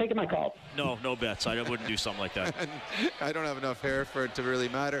 Thank you for taking my call. No bets. I wouldn't do something like that. I don't have enough hair for it to really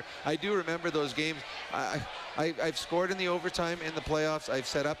matter. I do remember those games. I've scored in the overtime in the playoffs. I've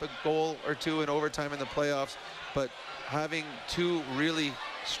set up a goal or two in overtime in the playoffs. But having 2 really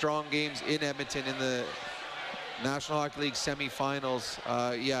strong games in Edmonton in the National Hockey League semifinals,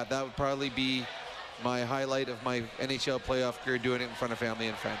 yeah, that would probably be my highlight of my NHL playoff career, doing it in front of family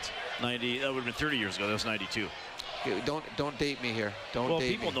and friends. 90, that would have been 30 years ago. That was 92. Don't date me here. Don't date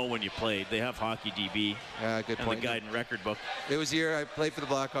me. Well, people know when you played. They have Hockey DB. Yeah, good point. And the guide and record book. It was the year I played for the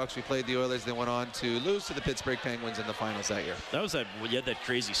Blackhawks. We played the Oilers. They went on to lose to the Pittsburgh Penguins in the finals that year. That was you had that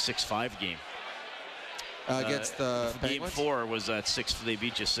crazy 6-5 game. Against the Penguins? Game 4 was that 6. They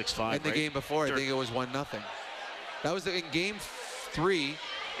beat you 6-5. And the game before, I think it was 1-0. That was in Game 3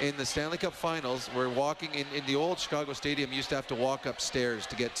 in the Stanley Cup Finals. We're walking in the old Chicago Stadium. Used to have to walk upstairs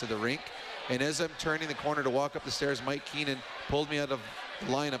to get to the rink. And as I'm turning the corner to walk up the stairs, Mike Keenan pulled me out of the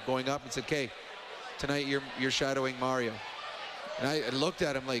lineup going up and said, "Okay, tonight you're shadowing Mario." And I looked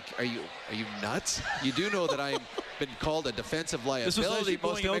at him like, "Are you nuts? You do know that I've been called a defensive liability." This was actually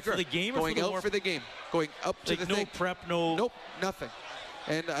going out for the game? Going out for the game. Going up to the thing. No prep, no... Nope, nothing.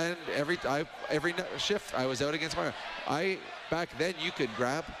 And every shift I was out against Mario. Back then you could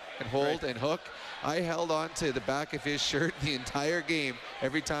grab and hold and hook. I held on to the back of his shirt the entire game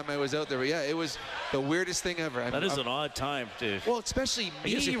every time I was out there. But yeah, it was the weirdest thing ever. That is an odd time to... Well, especially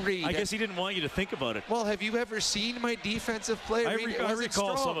me, Reed. I guess he didn't want you to think about it. Well, have you ever seen my defensive play, Reed? I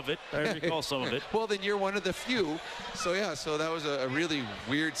recall some of it. Well, then you're one of the few. So yeah, so that was a really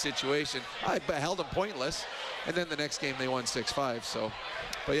weird situation. I held him pointless, and then the next game they won 6-5. So,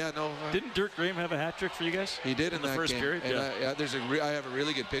 but yeah, no. Didn't Dirk Graham have a hat trick for you guys? He did in the that first game. period. And I have a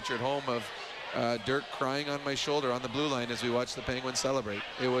really good picture at home of Dirk crying on my shoulder on the blue line as we watched the Penguins celebrate.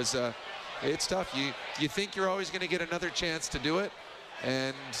 It was, it's tough. You think you're always going to get another chance to do it,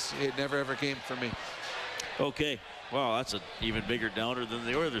 and it never ever came for me. Okay. Wow, that's an even bigger downer than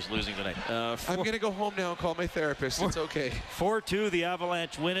the Oilers losing tonight. I'm going to go home now and call my therapist. It's okay. 4-2, the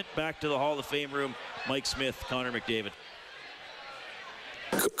Avalanche win it. Back to the Hall of Fame room. Mike Smith, Connor McDavid.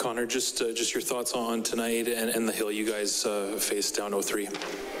 Connor, just your thoughts on tonight and the hill you guys faced down 0-3.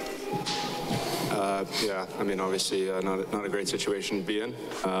 Yeah, I mean, obviously not a great situation to be in.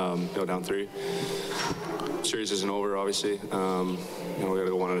 Down 3. Series isn't over, obviously. We got to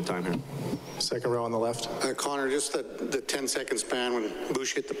go one at a time here. Second row on the left. Connor, just the 10-second span when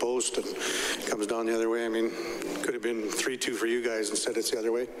Bush hit the post and comes down the other way. I mean, could have been 3-2 for you guys. Instead, it's the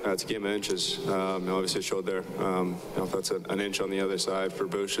other way. It's a game of inches. Obviously, it showed there. If that's an inch on the other side for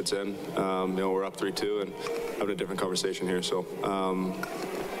Bush, it's in. We're up 3-2 and having a different conversation here. So,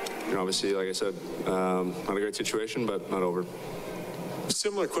 obviously, like I said, not a great situation, but not over.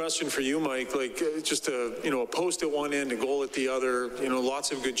 Similar question for you, Mike. Like just a post at one end, a goal at the other.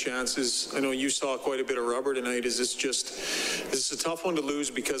 Lots of good chances. I know you saw quite a bit of rubber tonight. Is this a tough one to lose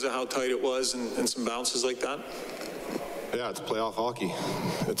because of how tight it was and some bounces like that? Yeah, it's playoff hockey.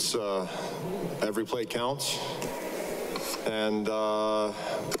 It's every play counts, and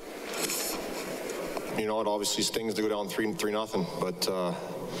it obviously stings to go down 3-0. But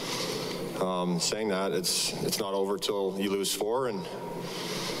saying that, it's not over till you lose 4, and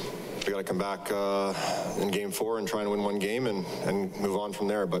we got to come back in game 4 and try and win one game and move on from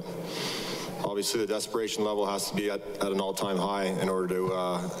there. But obviously the desperation level has to be at an all-time high in order to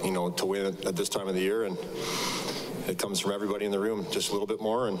to win at this time of the year, and it comes from everybody in the room just a little bit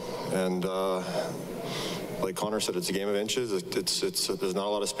more. And like Connor said, it's a game of inches. There's not a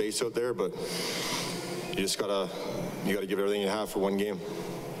lot of space out there, but you gotta give everything you have for one game.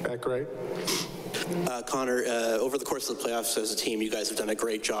 Back right. Connor, over the course of the playoffs as a team, you guys have done a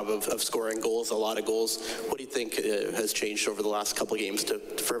great job of scoring goals, a lot of goals. What do you think has changed over the last couple of games to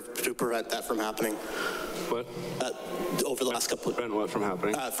prevent that from happening? What? Over the last couple of... Prevent what from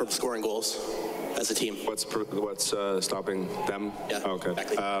happening? From scoring goals as a team. What's stopping them? Yeah, okay.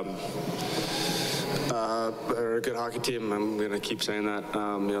 Exactly. They're a good hockey team. I'm going to keep saying that.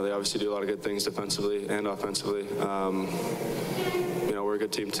 They obviously do a lot of good things defensively and offensively. We're a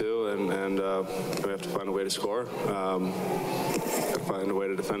good team too, and we have to find a way to score. Find a way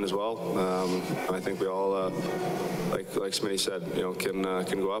to defend as well. I think we all, like Smitty said, can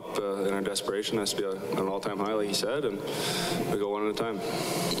go up in our desperation. It has to be an all-time high, like he said, and we go one at a time.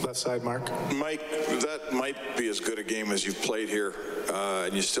 Left side, Mark. Mike, that might be as good a game as you've played here,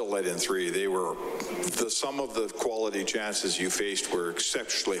 and you still let in 3. They were some of the quality chances you faced were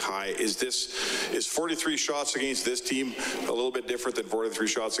exceptionally high. Is 43 shots against this team a little bit different than 43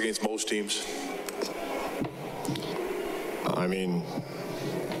 shots against most teams? I mean,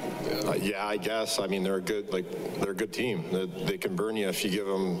 yeah, I guess. I mean, they're a good team. They can burn you if you give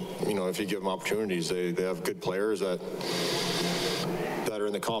them, if you give them opportunities. They have good players that are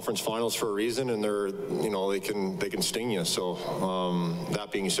in the conference finals for a reason, and they're, you know, they can sting you. So that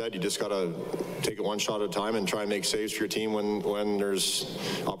being said, you just got to take it one shot at a time and try and make saves for your team when there's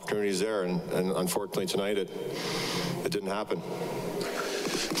opportunities there. And unfortunately tonight it didn't happen.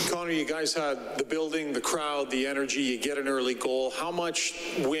 Connor, you guys had the building, the crowd, the energy, you get an early goal. How much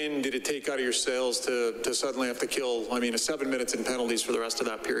wind did it take out of your sails to suddenly have to kill, 7 minutes in penalties for the rest of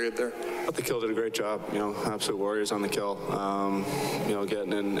that period there? I thought the kill did a great job, absolute warriors on the kill,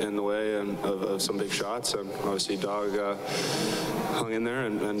 getting in the way of some big shots, and obviously Dog hung in there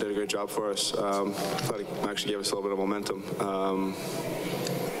and did a great job for us. I thought it actually gave us a little bit of momentum.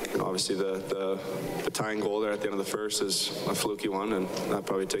 Obviously the tying goal there at the end of the first is a fluky one, and that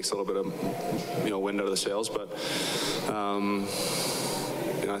probably takes a little bit of wind out of the sails, but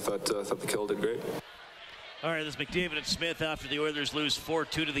I thought the kill did great. All right, this is McDavid and Smith after the Oilers lose 4-2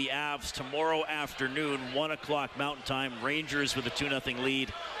 to the Avs. Tomorrow afternoon, 1 o'clock Mountain Time, Rangers with a 2-0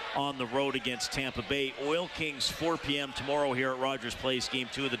 lead on the road against Tampa Bay. Oil Kings 4 p.m. tomorrow here at Rogers Place, Game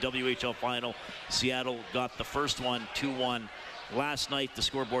 2 of the WHL Final. Seattle got the first one, 2-1. Last night, the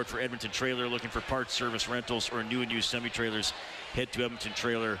scoreboard for Edmonton Trailer, looking for parts, service, rentals, or new and used semi-trailers, head to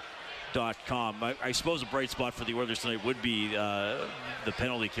edmontontrailer.com. I suppose a bright spot for the Oilers tonight would be the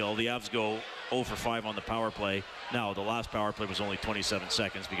penalty kill. The Avs go 0 for 5 on the power play. Now, the last power play was only 27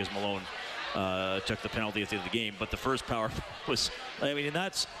 seconds because Malone took the penalty at the end of the game. But the first power was, and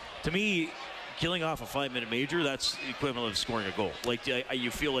that's, to me, killing off a 5-minute major, that's the equivalent of scoring a goal. Like,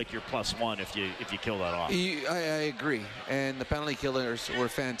 you feel like you're +1 if you kill that off. I agree. And the penalty killers were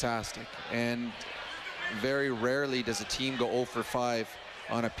fantastic. And very rarely does a team go 0 for 5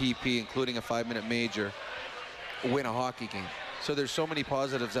 on a PP, including a 5-minute major, win a hockey game. So there's so many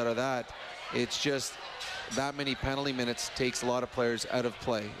positives out of that. It's just that many penalty minutes takes a lot of players out of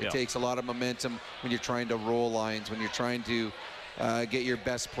play. It takes a lot of momentum when you're trying to roll lines, when you're trying to get your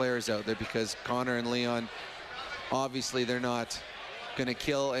best players out there, because Connor and Leon, obviously they're not going to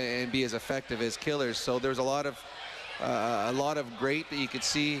kill and be as effective as killers. So there's a lot of great that you could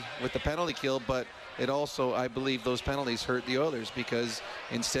see with the penalty kill, but it also, I believe, those penalties hurt the Oilers, because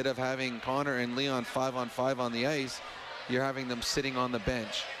instead of having Connor and Leon 5-on-5 on the ice, you're having them sitting on the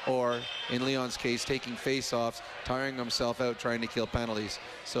bench, or in Leon's case, taking face-offs, tiring himself out trying to kill penalties.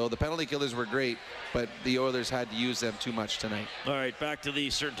 So the penalty killers were great, but the Oilers had to use them too much tonight. All right, back to the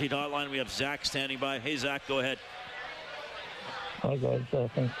Certainty Hotline. We have Zach standing by. Hey, Zach, go ahead. Hi, guys.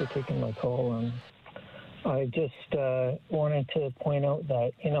 Thanks for taking my call. I just wanted to point out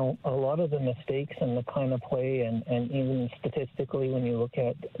that, a lot of the mistakes and the kind of play, and even statistically, when you look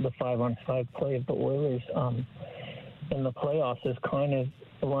at the 5-on-5 play of the Oilers, in the playoffs is kind of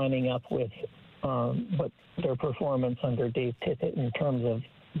lining up with what their performance under Dave Tippett in terms of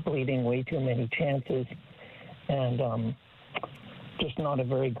bleeding way too many chances and just not a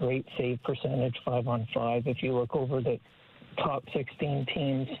very great save percentage 5-on-5. If you look over the top 16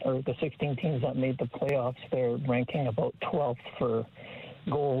 teams, or the 16 teams that made the playoffs, they're ranking about 12th for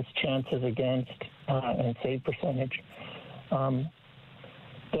goals, chances against, and save percentage.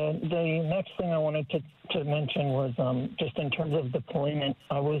 The next thing I wanted to mention was just in terms of deployment,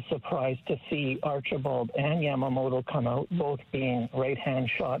 I was surprised to see Archibald and Yamamoto come out, both being right-hand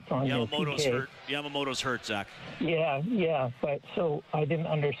shots on the PK. Yamamoto's hurt, Zach. Yeah, but so I didn't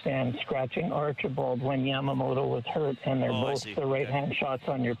understand scratching Archibald when Yamamoto was hurt, and they're both the right-hand shots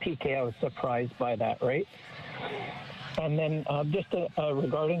on your PK. I was surprised by that, right? And then just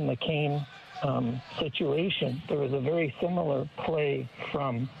regarding the Kane situation, there was a very similar play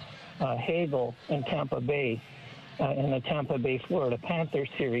from Hagel in Tampa Bay in the Tampa Bay Florida Panthers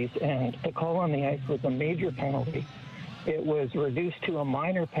series, and the call on the ice was a major penalty. It was reduced to a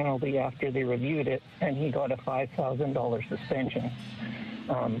minor penalty after they reviewed it, and he got a $5,000 suspension.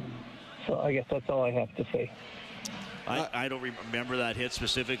 So I guess that's all I have to say. I don't remember that hit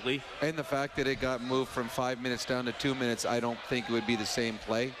specifically. And the fact that it got moved from 5 minutes down to 2 minutes, I don't think it would be the same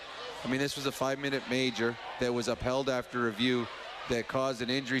play. I mean, this was a 5-minute major that was upheld after review that caused an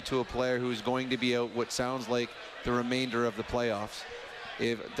injury to a player who's going to be out what sounds like the remainder of the playoffs.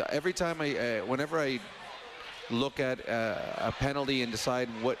 Whenever I look at a penalty and decide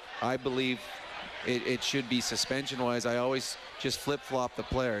what I believe it should be suspension-wise, I always just flip-flop the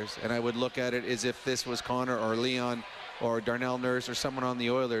players, and I would look at it as if this was Connor or Leon or Darnell Nurse or someone on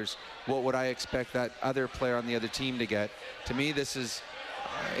the Oilers. What would I expect that other player on the other team to get? To me, this is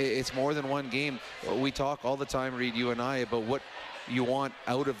it's more than one game. We talk all the time, Reed, you and I, about what you want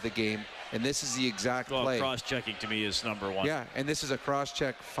out of the game, and this is the exact play. Cross-checking to me is number one. Yeah, and this is a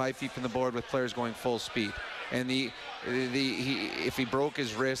cross-check 5 feet from the board with players going full speed. And if he broke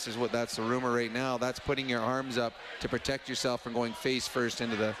his wrist, that's the rumor right now, that's putting your arms up to protect yourself from going face first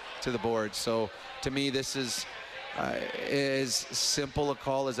into the board. So to me, this is as simple a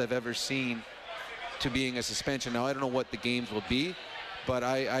call as I've ever seen to being a suspension. Now, I don't know what the games will be, but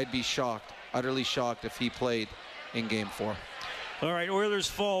I'd be shocked, utterly shocked, if he played in Game 4. All right, Oilers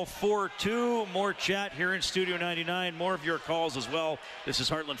fall 4-2. More chat here in Studio 99. More of your calls as well. This is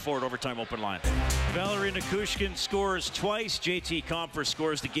Heartland Ford Overtime Open Line. Valerie Nichushkin scores twice. JT Compher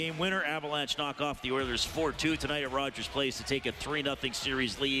scores the game winner. Avalanche knock off the Oilers 4-2 tonight at Rogers Place to take a 3-0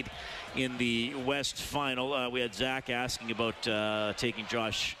 series lead in the West Final. We had Zach asking about taking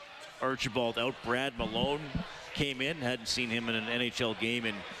Josh Archibald out. Brad Malone came in. Hadn't seen him in an NHL game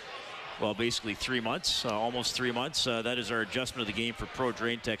in, well, basically 3 months, almost 3 months. That is our adjustment of the game for Pro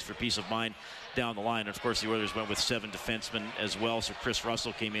Drain Text for peace of mind down the line. And of course, the Oilers went with 7 defensemen as well. So Chris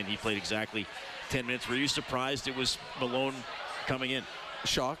Russell came in. He played exactly 10 minutes. Were you surprised it was Malone coming in?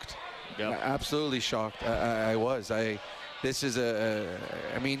 Shocked. Yep. Absolutely shocked. I was. This is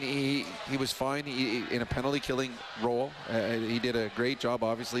I mean, he was fine in a penalty-killing role. He did a great job.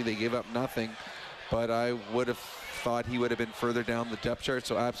 Obviously, they gave up nothing. But I would have thought he would have been further down the depth chart,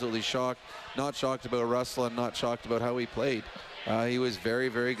 so absolutely shocked. Not shocked about Russell and not shocked about how he played. He was very,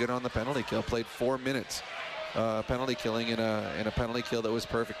 very good on the penalty kill. Played 4 minutes penalty killing in a penalty kill that was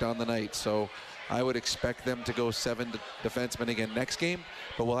perfect on the night. So I would expect them to go 7 defensemen again next game,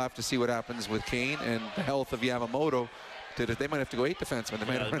 but we'll have to see what happens with Kane and the health of Yamamoto. They might have to go 8 defensemen. They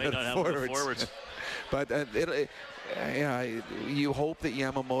might not have forwards. But you hope that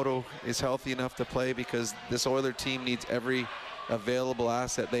Yamamoto is healthy enough to play, because this Oiler team needs every available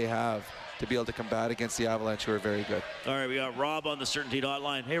asset they have to be able to combat against the Avalanche, who are very good. All right, we got Rob on the Certainty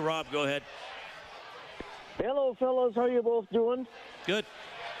Hotline. Hey, Rob, go ahead. Hello, fellas. How are you both doing? Good.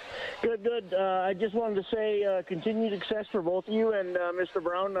 Good. I just wanted to say continued success for both of you. And Mr.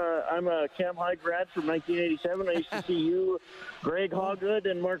 Brown, I'm a Cam High grad from 1987. I used to see you, Greg Hoggood,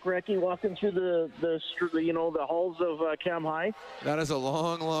 and Mark Recchi walking through the halls of Cam High. That is a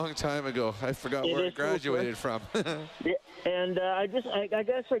long, long time ago. I forgot where I graduated from. Yeah, and I guess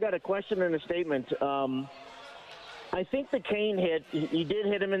I got a question and a statement. I think the Kane hit, he did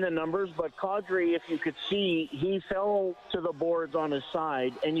hit him in the numbers, but Kadri, if you could see, he fell to the boards on his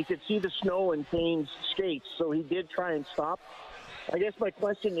side, and you could see the snow in Kane's skates, so he did try and stop. I guess my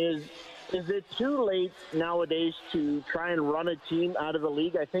question is it too late nowadays to try and run a team out of the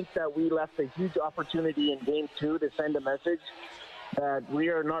league? I think that we left a huge opportunity in Game 2 to send a message that we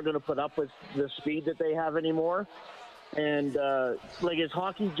are not going to put up with the speed that they have anymore. And, has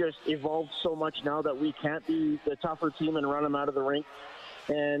hockey just evolved so much now that we can't be the tougher team and run them out of the rink?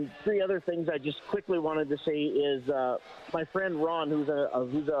 And 3 other things I just quickly wanted to say is my friend Ron, who's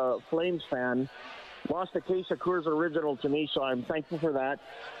a Flames fan, lost a case of Coors Original to me, so I'm thankful for that.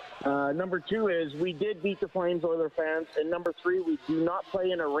 Number 2 is we did beat the Flames, Oiler fans. And number 3, we do not play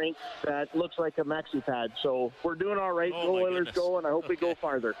in a rink that looks like a maxi pad. So we're doing all right. Go Oilers, go, and I hope we go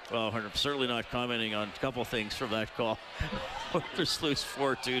farther. Well, I'm certainly not commenting on a couple things from that call. Oilers lose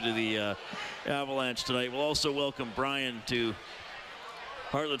 4-2 to the Avalanche tonight. We'll also welcome Brian to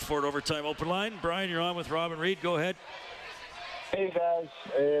Heartland Ford Overtime Open Line. Brian, you're on with Rob and Reed. Go ahead. Hey, guys.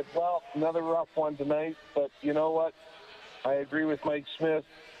 Well, another rough one tonight, but you know what? I agree with Mike Smith.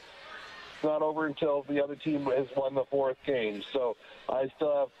 It's not over until the other team has won the 4th game. So I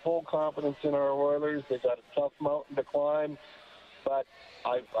still have full confidence in our Oilers. They've got a tough mountain to climb, but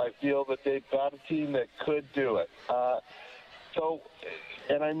I feel that they've got a team that could do it.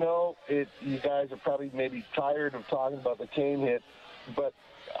 And I know you guys are probably maybe tired of talking about the Kane hit, but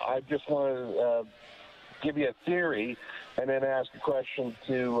I just want to give you a theory and then ask a question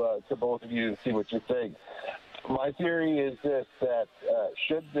to both of you and see what you think. My theory is this, that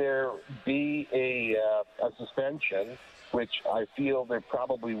should there be a suspension, which I feel there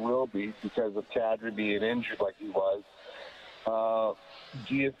probably will be because of Kadri being injured like he was,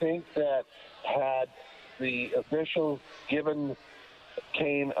 do you think that had the officials given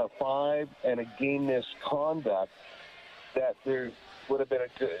Kane a 5 and a game misconduct, that there would have been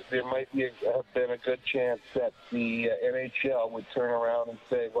have been a good chance that the NHL would turn around and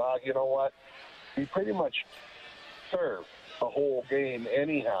say, well, you know what, we pretty much serve a whole game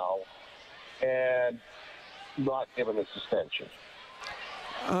anyhow and not given a suspension?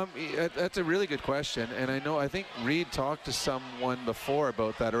 That's a really good question, and I think Reed talked to someone before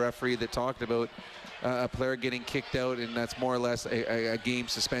about that, a referee that talked about a player getting kicked out, and that's more or less a game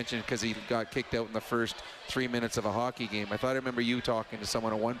suspension because he got kicked out in the first 3 minutes of a hockey game. I thought I remember you talking to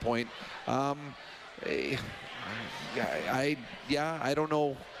someone at one point. I don't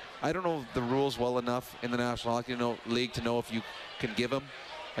know I don't know the rules well enough in the National Hockey League to know if you can give him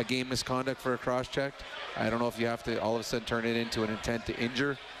a game misconduct for a cross-check. I don't know if you have to all of a sudden turn it into an intent to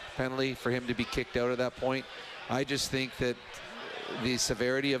injure penalty for him to be kicked out at that point. I just think that the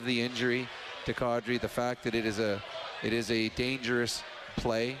severity of the injury to Kadri, the fact that it is a dangerous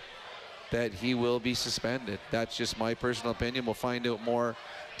play, that he will be suspended. That's just my personal opinion. We'll find out more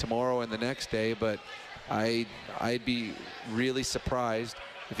tomorrow and the next day, but I'd be really surprised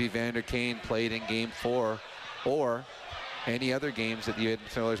if Evander Kane played in Game 4 or any other games that the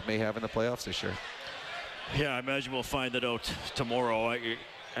Edmonton Oilers may have in the playoffs this year. Yeah, I imagine we'll find that out tomorrow.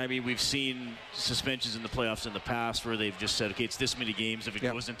 I mean, we've seen suspensions in the playoffs in the past where they've just said, okay, it's this many games. If it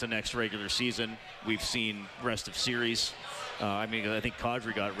goes into next regular season, we've seen rest of series. I think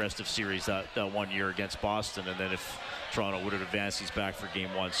Kadri got rest of series that 1 year against Boston, and then if Toronto would have advanced, he's back for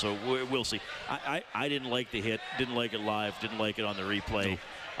Game 1. So we'll see. I didn't like the hit, didn't like it live, didn't like it on the replay.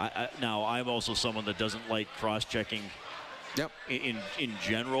 Now, I'm also someone that doesn't like cross-checking. Yep. In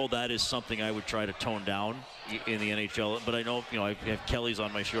general, that is something I would try to tone down in the NHL. But I know, I have Kelly's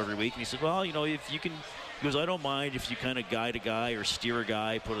on my show every week, and he said, well, if you can, he goes, I don't mind if you kind of guide a guy or steer a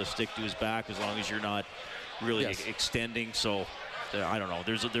guy, put a stick to his back, as long as you're not really extending. So I don't know.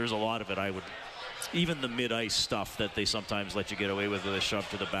 There's a lot of it. I would, even the mid-ice stuff that they sometimes let you get away with a shove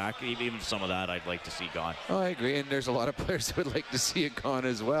to the back, even some of that I'd like to see gone. Oh, I agree, and there's a lot of players who would like to see it gone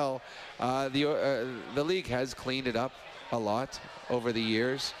as well. The league has cleaned it up a lot over the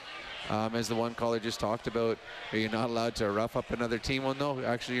years. As the one caller just talked about, are you not allowed to rough up another team? Well, no,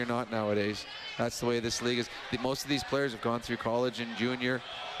 actually you're not nowadays. That's the way this league is. Most of these players have gone through college and junior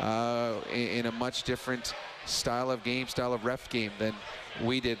in a much different style of game, style of ref game than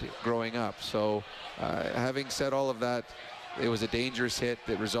we did growing up. So having said all of that, it was a dangerous hit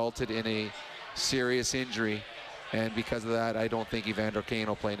that resulted in a serious injury, and because of that, I don't think Evander Kane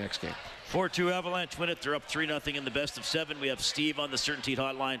will play next game. 4-2 Avalanche win it. They're up 3-0 in the best of 7. We have Steve on the Certainty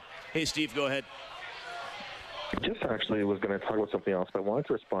Hotline. Hey, Steve, go ahead. Just actually was going to talk about something else, but I wanted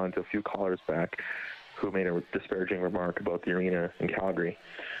to respond to a few callers back who made a disparaging remark about the arena in Calgary.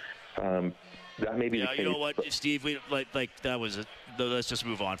 That may be the case. You know what, Steve? We that was let's just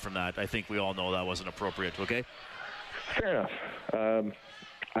move on from that. I think we all know that wasn't appropriate. Okay. Fair enough.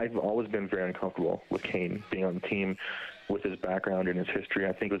 I've always been very uncomfortable with Kane being on the team with his background and his history.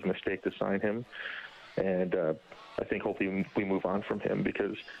 I think it was a mistake to sign him, and I think hopefully we move on from him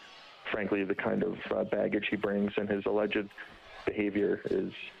because, frankly, the kind of baggage he brings and his alleged behavior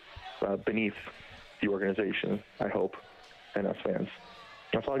is beneath the organization, I hope, and us fans.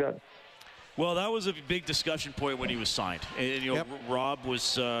 That's all I got. Well, that was a big discussion point when he was signed. And, Rob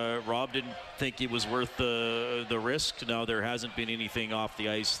didn't think it was worth the risk. Now, there hasn't been anything off the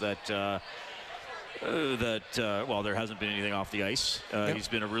ice there hasn't been anything off the ice. He's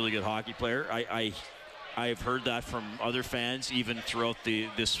been a really good hockey player. I've heard that from other fans, even throughout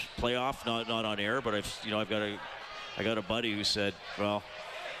this playoff, not on air, but I got a buddy who said, well,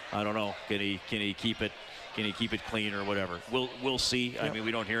 I don't know, can he keep it? Can he keep it clean or whatever? We'll see. Yep. I mean,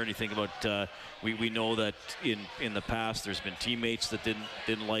 we don't hear anything about. We know that in the past there's been teammates that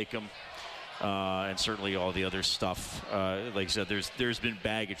didn't like him, and certainly all the other stuff. Like I said, there's been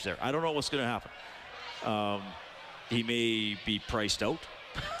baggage there. I don't know what's going to happen. He may be priced out.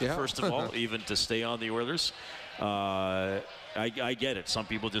 First of all, even to stay on the Oilers. I get it. Some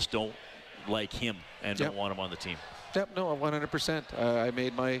people just don't like him and don't want him on the team. Yep. No, 100%. I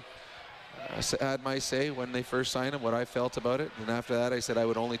had my say when they first signed him, what I felt about it, and after that I said I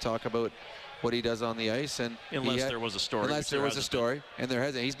would only talk about what he does on the ice, and unless there was a story. Unless there was a story, and there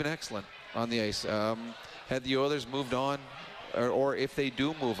hasn't. He's been excellent on the ice. Had the Oilers moved on, or if they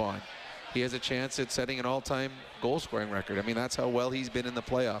do move on, he has a chance at setting an all-time goal-scoring record. I mean, that's how well he's been in the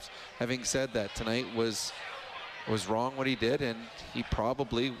playoffs. Having said that, tonight was wrong what he did, and he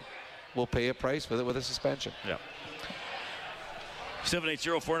probably will pay a price with it with a suspension. Yeah.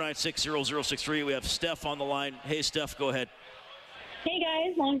 780-496-0063. We have Steph on the line. Hey, Steph, go ahead. Hey,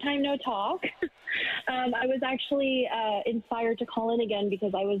 guys. Long time no talk. I was actually inspired to call in again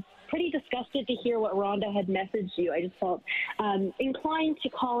because I was pretty disgusted to hear what Rhonda had messaged you. I just felt inclined to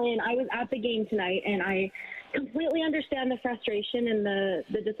call in. I was at the game tonight, and I completely understand the frustration and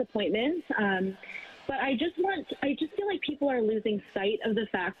the disappointment. But I just feel like people are losing sight of the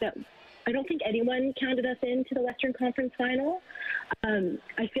fact that I don't think anyone counted us into the Western Conference Final.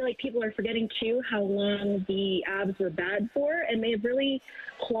 I feel like people are forgetting, too, how long the Abs were bad for, and they've really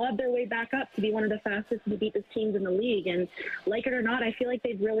clawed their way back up to be one of the fastest and deepest teams in the league. And like it or not, I feel like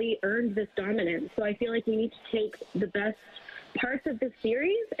they've really earned this dominance. So I feel like we need to take the best parts of this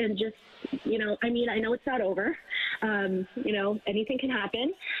series and just, I know it's not over. Anything can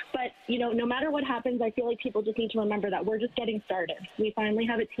happen. But, no matter what happens, I feel like people just need to remember that we're just getting started. We finally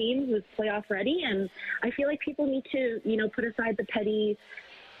have a team who's playoff ready, and I feel like people need to, put aside the petty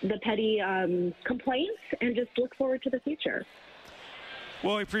complaints and just look forward to the future.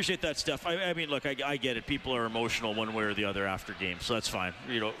 Well, I appreciate that, Steph. I mean, look, I get it. People are emotional one way or the other after games, so that's fine.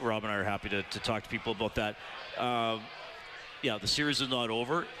 Rob and I are happy to talk to people about that. The series is not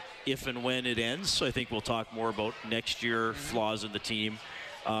over. If and when it ends, so I think we'll talk more about next year, flaws in the team.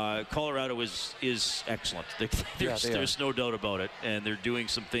 Colorado is excellent. There's no doubt about it, and they're doing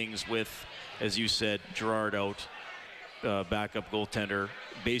some things with, as you said, Gerard out, backup goaltender.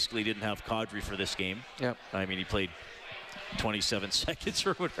 Basically didn't have Kadri for this game. Yep. I mean, he played 27 seconds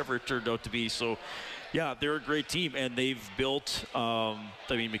or whatever it turned out to be. So, yeah, they're a great team, and they've built.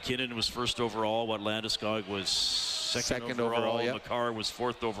 McKinnon was first overall. Landeskog was second overall. Yeah. Makar was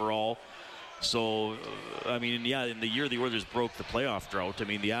fourth overall. So, in the year the Oilers broke the playoff drought, the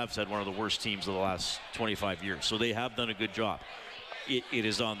Avs had one of the worst teams of the last 25 years. So they have done a good job. It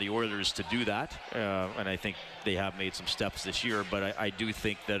is on the Oilers to do that, and I think they have made some steps this year. But I do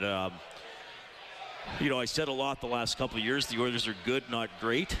think that, I said a lot the last couple of years, the Oilers are good, not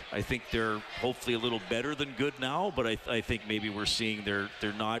great. I think they're hopefully a little better than good now, but I think maybe we're seeing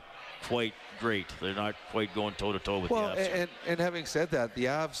they're not quite great. They're not quite going toe-to-toe with the Avs. And having said that, the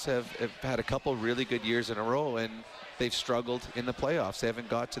Avs have had a couple really good years in a row, and they've struggled in the playoffs. They haven't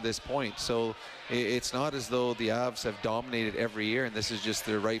got to this point. So it's not as though the Avs have dominated every year, and this is just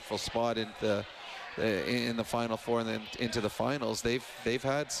their rightful spot in the Final Four and then into the finals. They've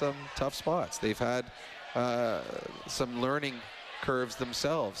had some tough spots. They've had some learning curves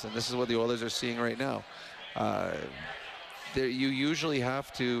themselves, and this is what the Oilers are seeing right now. You usually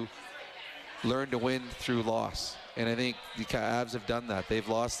have to learn to win through loss, and I think the Avs have done that. They've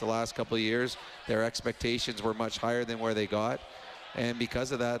lost the last couple of years. Their expectations were much higher than where they got, and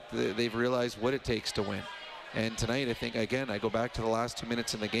because of that, they've realized what it takes to win. And tonight, I think, again, I go back to the last 2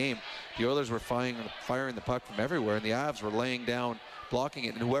 minutes in the game, the Oilers were firing the puck from everywhere, and the Avs were laying down, blocking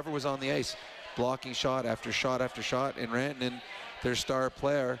it, and whoever was on the ice, blocking shot after shot after shot, and Rantanen, their star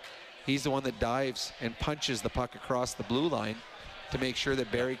player, he's the one that dives and punches the puck across the blue line to make sure that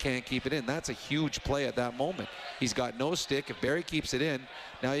Barrie can't keep it in. That's a huge play at that moment. He's got no stick. If Barrie keeps it in,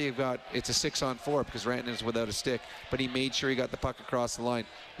 now it's a 6-on-4 because Rantanen's without a stick, but he made sure he got the puck across the line.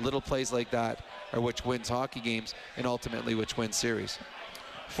 Little plays like that are which wins hockey games and ultimately which wins series.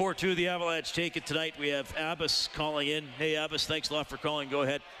 4-2, the Avalanche take it tonight. We have Abbas calling in. Hey, Abbas, thanks a lot for calling. Go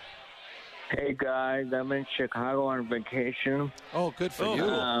ahead. Hey, guys, I'm in Chicago on vacation. Oh, good for you.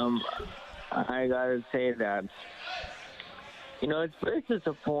 I got to say that, it's very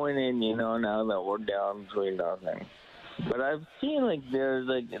disappointing, now that we're down 3-0. But I've seen, there's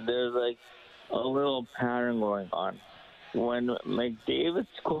a little pattern going on. When McDavid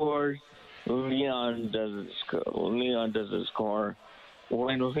scores, Leon doesn't score.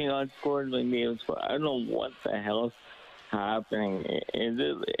 When Leon scores, McDavid scores. I don't know what the hell's happening. Is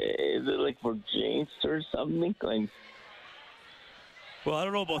it like we're jinxed or something? Well, I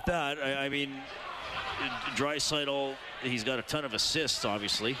don't know about that. I mean, Draisaitl, he's got a ton of assists,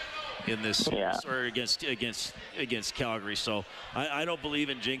 obviously, in this or against Calgary. So I don't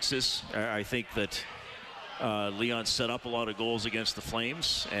believe in jinxes. I think that Leon set up a lot of goals against the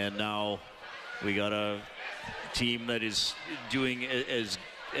Flames, and now we got a team that is doing as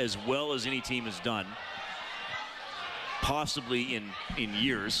well as any team has done, possibly in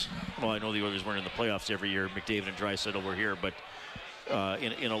years. Well, I know the Oilers weren't in the playoffs every year. McDavid and Draisaitl were here, but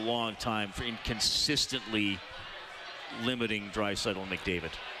in a long time for inconsistently limiting Draisaitl and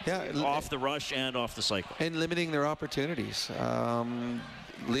McDavid. Yeah, off the rush and off the cycle. And limiting their opportunities.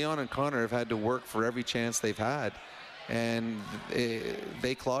 Leon and Connor have had to work for every chance they've had, and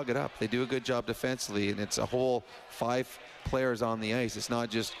they clog it up. They do a good job defensively, and it's a whole 5 players on the ice. It's not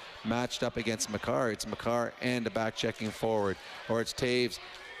just matched up against Makar. It's Makar and a back-checking forward, or it's Taves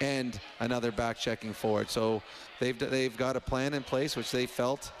and another back-checking forward. So they've got a plan in place, which they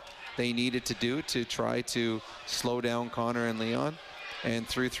felt they needed to do to try to slow down Connor and Leon. And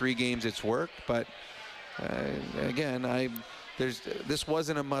through 3 games, it's worked. But again, this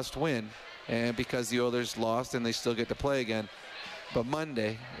wasn't a must-win, and because the Oilers lost and they still get to play again. But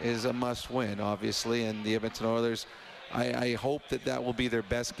Monday is a must-win, obviously, and the Edmonton Oilers, I hope that will be their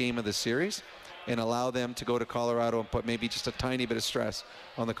best game of the series. and allow them to go to Colorado and put maybe just a tiny bit of stress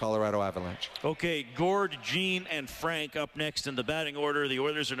on the Colorado Avalanche. Okay, Gord, Gene, and Frank up next in the batting order. The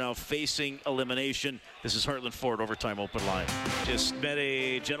Oilers are now facing elimination. This is Heartland Ford Overtime Open Line. Just met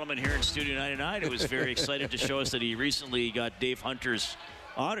a gentleman here in Studio 99 who was very excited to show us that he recently got Dave Hunter's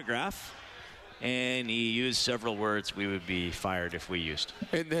autograph. And he used several words we would be fired if we used.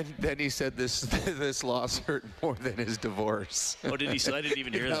 And then he said this loss hurt more than his divorce. Oh, did he say? I didn't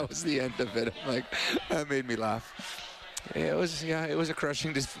even hear that. That was the end of it. I'm like, that made me laugh. It was a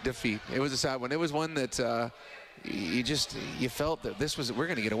crushing defeat. It was a sad one. It was one that you felt that we're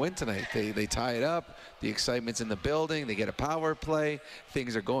going to get a win tonight. They tie it up. The excitement's in the building. They get a power play.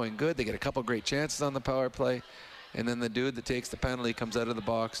 Things are going good. They get a couple great chances on the power play. And then the dude that takes the penalty comes out of the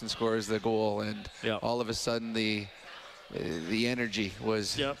box and scores the goal. And all of a sudden the energy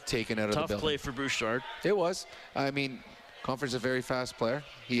was taken out of the building. Tough play for Bouchard. It was. I mean, Comfort's a very fast player.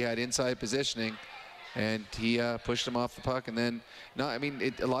 He had inside positioning, and he pushed him off the puck. And then,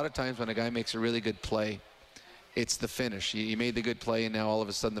 a lot of times when a guy makes a really good play, it's the finish. He made the good play, and now all of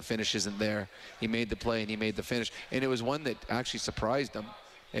a sudden the finish isn't there. He made the play, and he made the finish. And it was one that actually surprised him.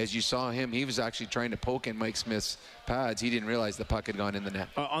 As you saw him, he was actually trying to poke in Mike Smith's pads. He didn't realize the puck had gone in the net.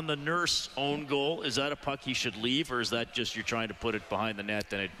 On the Nurse own goal, is that a puck he should leave, or is that just you're trying to put it behind the net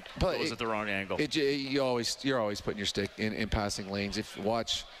and it goes at the wrong angle? You're always putting your stick in passing lanes. If you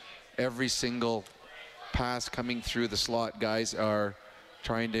watch every single pass coming through the slot, guys are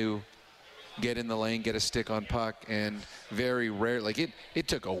trying to get in the lane, get a stick on puck, and very rare. Like it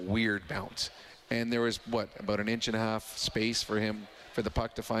took a weird bounce, and there was about an inch and a half space for the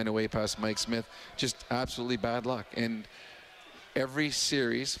puck to find a way past Mike Smith. Just absolutely bad luck. And every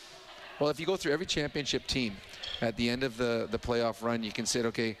series, if you go through every championship team, at the end of the playoff run, you can say,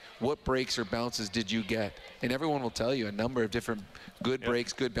 okay, what breaks or bounces did you get? And everyone will tell you a number of different good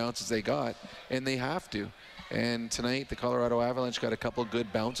breaks, good bounces they got, and they have to. And tonight, the Colorado Avalanche got a couple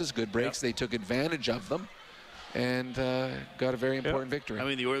good bounces, good breaks. They took advantage of them and got a very important victory. I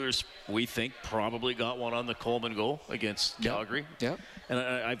mean, the Oilers, we think, probably got one on the Coleman goal against Calgary. Yeah. And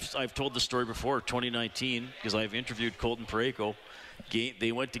I've told the story before, 2019, because I've interviewed Colton Parayko.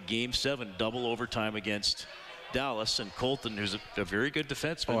 They went to Game 7, double overtime against Dallas, and Colton, who's a very good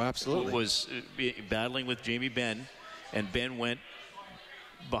defenseman, absolutely, was battling with Jamie Benn, and Ben went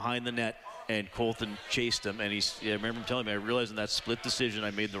behind the net, and Colton chased him. And I remember him telling me, I realized in that split decision,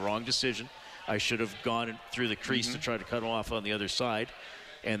 I made the wrong decision. I should have gone through the crease to try to cut him off on the other side.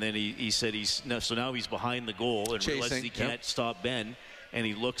 And then he said so now he's behind the goal and realizes he can't stop Ben. And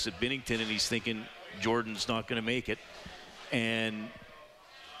he looks at Binnington and he's thinking Jordan's not going to make it. And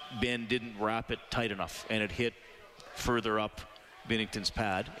Ben didn't wrap it tight enough, and it hit further up Binnington's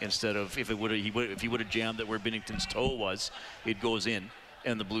pad instead of if he would have jammed it where Binnington's toe was, it goes in.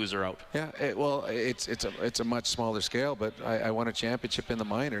 And the Blues are out. Yeah, it's a much smaller scale, but I won a championship in the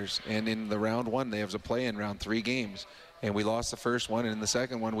minors, and in the round one, they have a play-in round 3 games, and we lost the first one, and in the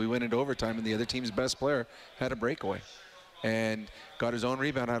second one, we went into overtime, and the other team's best player had a breakaway, and got his own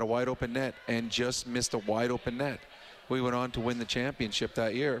rebound, had a wide-open net, and just missed a wide-open net. We went on to win the championship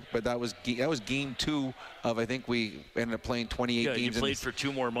that year, but that was game 2 of, I think we ended up playing 28 games. Yeah, you played for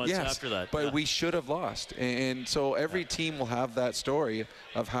 2 more months after that. But we should have lost. And so every team will have that story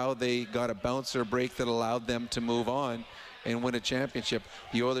of how they got a bounce or a break that allowed them to move on and win a championship.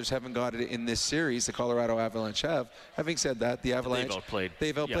 The Oilers haven't got it in this series. The Colorado Avalanche have. Having said that, the Avalanche,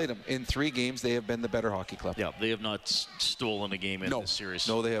 they've outplayed them. In 3 games, they have been the better hockey club. Yeah, they have not stolen a game in this series.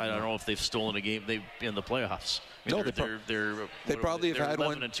 No, they have I don't know if they've stolen a game in the playoffs. They probably have had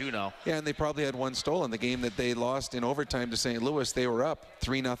 11-2 now. Yeah, and they probably had one stolen. The game that they lost in overtime to St. Louis, they were up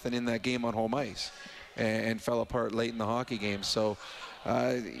 3-0 in that game on home ice and fell apart late in the hockey game. So,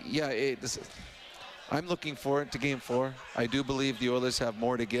 I'm looking forward to Game 4. I do believe the Oilers have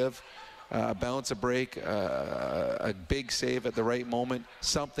more to give. A bounce, a break, a big save at the right moment,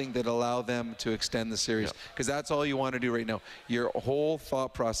 something that allow them to extend the series. Because that's all you want to do right now. Your whole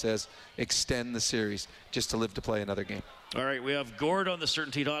thought process, extend the series just to live to play another game. All right, we have Gord on the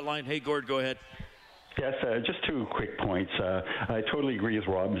Certainty Hotline. Hey, Gord, go ahead. Yes, just 2 quick points. I totally agree with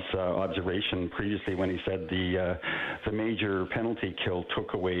Rob's observation previously when he said the major penalty kill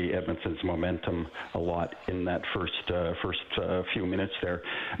took away Edmonton's momentum a lot in that first few minutes there.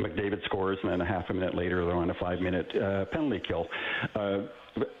 McDavid scores, and then a half a minute later they're on a 5-minute penalty kill.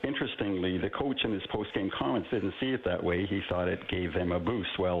 Interestingly, the coach in his post-game comments didn't see it that way. He thought it gave them a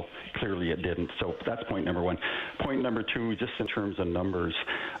boost. Well, clearly it didn't. So that's point number 1. Point number 2, just in terms of numbers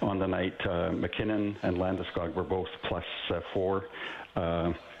on the night, McKinnon and Landeskog were both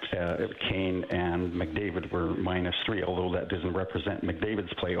 +4. Kane and McDavid were -3, although that doesn't represent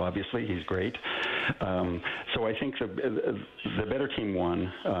McDavid's play, obviously. He's great. So I think the better team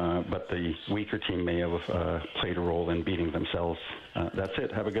won, but the weaker team may have played a role in beating themselves. That's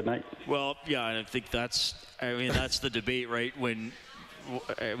it. Have a good night. Well, yeah, and I think that's the debate, right?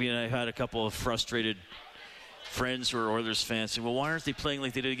 I had a couple of frustrated friends who are Oilers fans say, well, why aren't they playing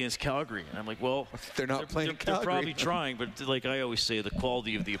like they did against Calgary? And I'm like, well, they're playing Calgary. They're probably trying, but like I always say, the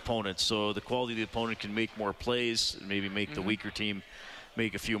quality of the opponent. So the quality of the opponent can make more plays, maybe make the weaker team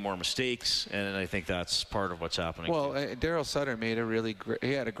make a few more mistakes, and I think that's part of what's happening. Well, Daryl Sutter made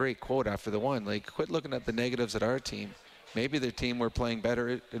he had a great quote after the one. Like, quit looking at the negatives at our team. Maybe the team we're playing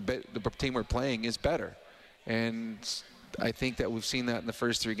better. The team we're playing is better, and I think that we've seen that in the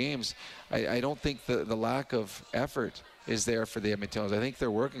first 3 games. I don't think the lack of effort is there for the Edmonton Oilers. I think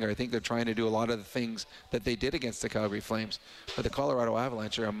they're working. I think they're trying to do a lot of the things that they did against the Calgary Flames. But the Colorado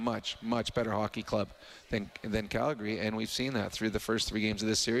Avalanche are a much, much better hockey club than Calgary, and we've seen that through the first 3 games of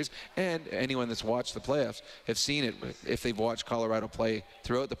this series. And anyone that's watched the playoffs have seen it. If they've watched Colorado play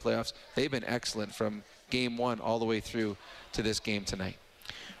throughout the playoffs, they've been excellent from Game 1 all the way through to this game tonight.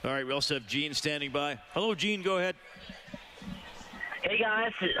 All right, we also have Gene standing by. Hello, Gene. Go ahead. Hey,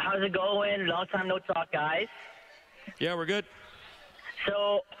 guys. How's it going? Long time no talk, guys. Yeah, we're good.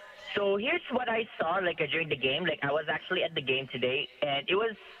 So here's what I saw during the game. I was actually at the game today, and it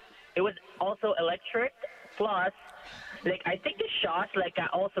was also electric. Plus, I think the shots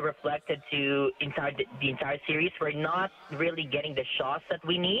also reflected to the entire series. We're not really getting the shots that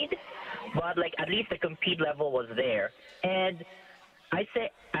we need, but at least the compete level was there. And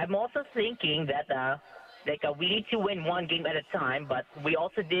I'm also thinking that we need to win 1 game at a time, but we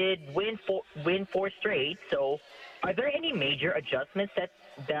also did win 4 straight. So are there any major adjustments that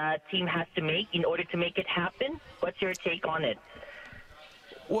the team has to make in order to make it happen? What's your take on it?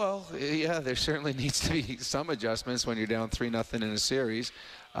 Well, yeah, there certainly needs to be some adjustments when you're down 3-0 in a series.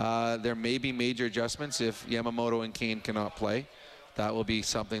 There may be major adjustments if Yamamoto and Kane cannot play. That will be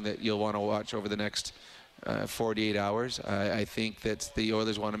something that you'll want to watch over the next 48 hours. I think that the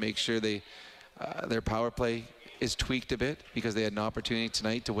Oilers want to make sure their power play is tweaked a bit because they had an opportunity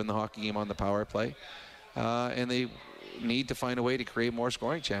tonight to win the hockey game on the power play. And they need to find a way to create more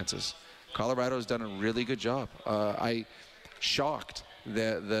scoring chances. Colorado's done a really good job. I shocked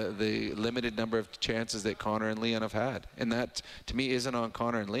the limited number of chances that Connor and Leon have had. And that, to me, isn't on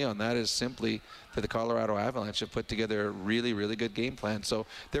Connor and Leon. That is simply that the Colorado Avalanche have put together a really, really good game plan. So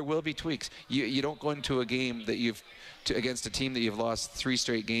there will be tweaks. You don't go into a game that against a team that you've lost 3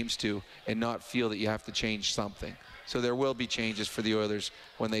 straight games to and not feel that you have to change something. So there will be changes for the Oilers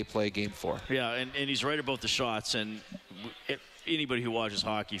when they play Game 4. Yeah, and he's right about the shots. And anybody who watches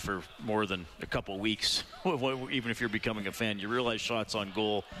hockey for more than a couple weeks, even if you're becoming a fan, you realize shots on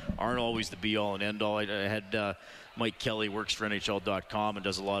goal aren't always the be-all and end-all. I had Mike Kelly, works for NHL.com and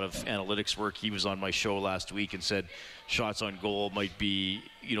does a lot of analytics work. He was on my show last week and said shots on goal might be,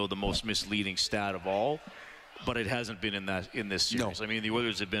 the most misleading stat of all. But it hasn't been in this series. No. I mean, the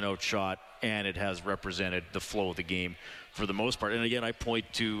Oilers have been outshot, and it has represented the flow of the game for the most part. And again, I point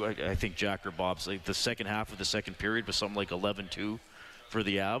to, I think Jack or Bob's, the second half of the second period was something like 11-2 for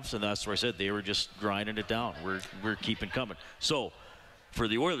the Avs, and that's where I said they were just grinding it down. We're keeping coming. So for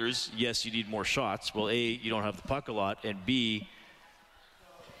the Oilers, yes, you need more shots. Well, A, you don't have the puck a lot, and B,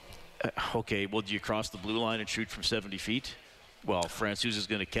 okay, well, do you cross the blue line and shoot from 70 feet? Well, Francouz is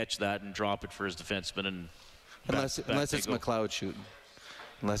going to catch that and drop it for his defenseman and Unless it's McLeod shooting.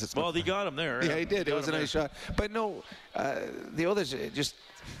 Well, he got him there. Yeah, he did. It was a nice shot. But no, the Oilers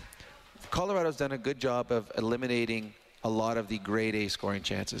Colorado's done a good job of eliminating a lot of the grade A scoring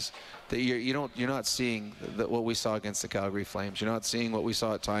chances. That you're not seeing what we saw against the Calgary Flames. You're not seeing what we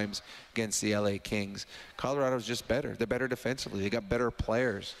saw at times against the LA Kings. Colorado's just better. They're better defensively. They got better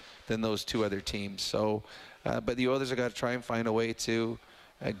players than those 2 other teams. So, but the Oilers have got to try and find a way to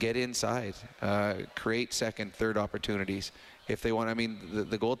get inside, create second, third opportunities if they want. I mean,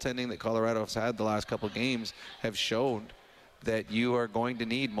 the goaltending that Colorado has had the last couple of games have shown that you are going to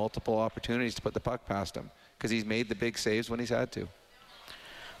need multiple opportunities to put the puck past him because he's made the big saves when he's had to.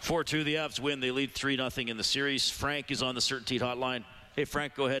 4-2, the Avs win. They lead 3-0 in the series. Frank is on the Certainty Hotline. Hey,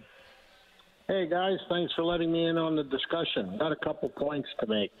 Frank, go ahead. Hey, guys, thanks for letting me in on the discussion. Got a couple points to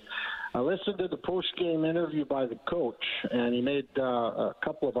make. I listened to the post-game interview by the coach, and he made a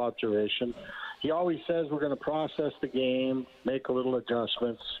couple of observations. He always says we're going to process the game, make a little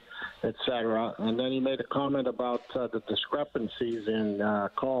adjustments, etc. And then he made a comment about the discrepancies in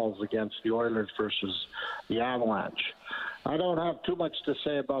calls against the Oilers versus the Avalanche. I don't have too much to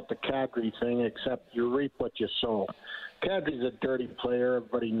say about the Kadri thing, except you reap what you sow. Kadri's a dirty player.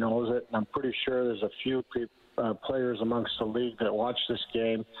 Everybody knows it, and I'm pretty sure there's a few players amongst the league that watch this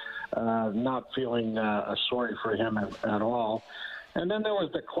game not feeling sorry for him at all. And then there was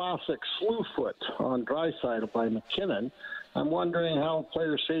the classic slew foot on Draisaitl by McKinnon. I'm wondering how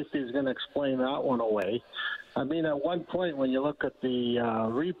player safety is going to explain that one away. I mean, at one point when you look at the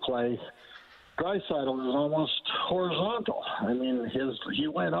replay, Draisaitl was almost horizontal. I mean, he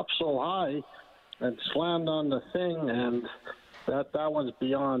went up so high and slammed on the thing, and that was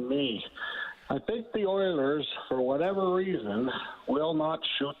beyond me. I think the Oilers, for whatever reason, will not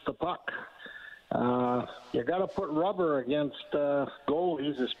shoot the puck. You got to put rubber against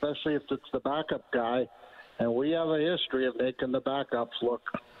goalies, especially if it's the backup guy. And we have a history of making the backups look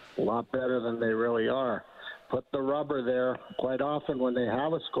a lot better than they really are. Put the rubber there. Quite often when they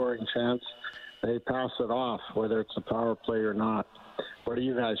have a scoring chance, they pass it off, whether it's a power play or not. What do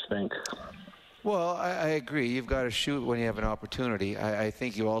you guys think? Well, I agree. You've got to shoot when you have an opportunity. I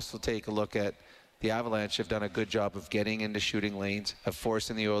think you also take a look at the Avalanche have done a good job of getting into shooting lanes, of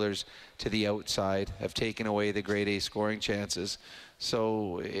forcing the Oilers to the outside, have taken away the grade A scoring chances.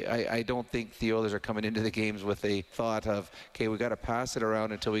 So I don't think the Oilers are coming into the games with a thought of, okay, we got to pass it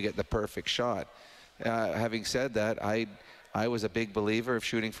around until we get the perfect shot. Having said that, I was a big believer of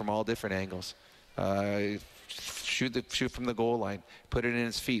shooting from all different angles. Shoot from the goal line, put it in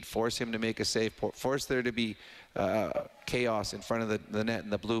his feet, force him to make a save, force there to be chaos in front of the net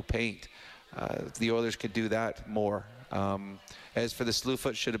in the blue paint. The Oilers could do that more. As for the slew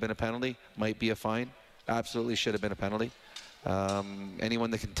foot, should have been a penalty, might be a fine. Absolutely should have been a penalty.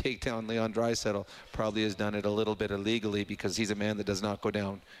 Anyone that can take down Leon Draisaitl probably has done it a little bit illegally, because he's a man that does not go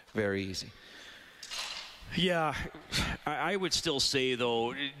down very easy. Yeah, I would still say,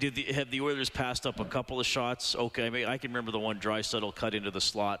 though, have the Oilers passed up a couple of shots? Okay, I mean, I can remember the one Draisaitl cut into the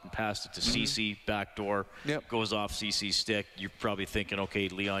slot and passed it to Ceci, backdoor, goes off Ceci's stick. You're probably thinking, okay,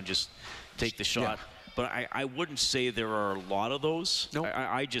 Leon, just take the shot. Yeah. But I wouldn't say there are a lot of those. No.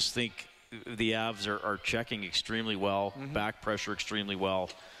 I just think the Avs are checking extremely well, back pressure extremely well.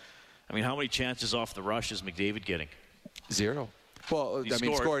 I mean, how many chances off the rush is McDavid getting? 0. Well,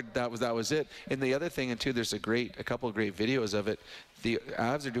 scored. That was it. And the other thing, and too, there's a couple of great videos of it. The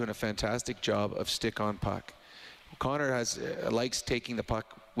Avs are doing a fantastic job of stick on puck. Connor likes taking the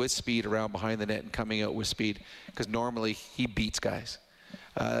puck with speed around behind the net and coming out with speed, because normally he beats guys.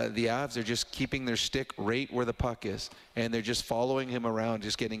 The Avs are just keeping their stick right where the puck is, and they're just following him around,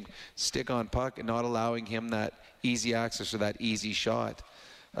 just getting stick on puck and not allowing him that easy access or that easy shot.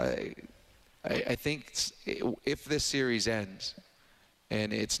 I think if this series ends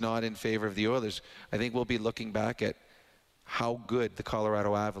and it's not in favor of the Oilers, I think we'll be looking back at how good the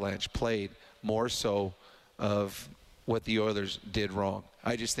Colorado Avalanche played, more so of what the Oilers did wrong.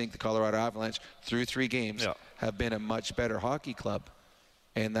 I just think the Colorado Avalanche, through 3 games, have been a much better hockey club.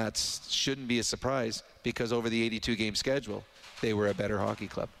 And that shouldn't be a surprise, because over the 82-game schedule, they were a better hockey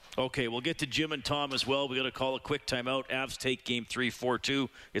club. Okay, we'll get to Jim and Tom as well. We got to call a quick timeout. Avs take Game 3, 4-2.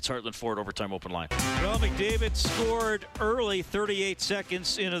 It's Heartland Ford Overtime Open Line. Well, McDavid scored early, 38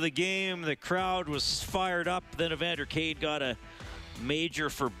 seconds into the game. The crowd was fired up. Then Evander Kane got a major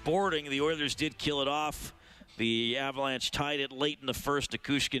for boarding. The Oilers did kill it off. The Avalanche tied it late in the first.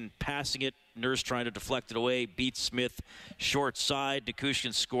 Nichushkin passing it. Nurse trying to deflect it away. Beat Smith short side.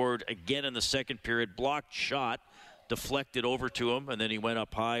 Nichushkin scored again in the second period. Blocked shot. Deflected over to him, and then he went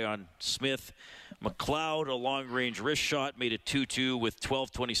up high on Smith. McLeod, a long-range wrist shot, made it 2-2 with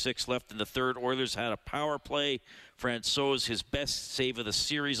 12:26 left in the third. Oilers had a power play. Francouz, his best save of the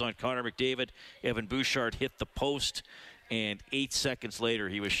series on Connor McDavid. Evan Bouchard hit the post, and 8 seconds later,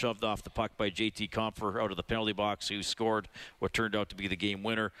 he was shoved off the puck by J.T. Compher out of the penalty box, who scored what turned out to be the game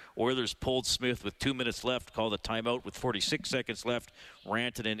winner. Oilers pulled Smith with 2 minutes left, called a timeout with 46 seconds left.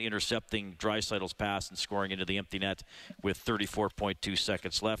 Rantanen intercepting Draisaitl's pass and scoring into the empty net with 34.2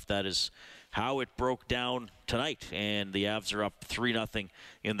 seconds left. That is how it broke down tonight, and the Avs are up 3-0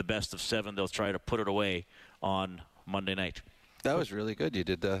 in the best of 7. They'll try to put it away on Monday night. That was really good. You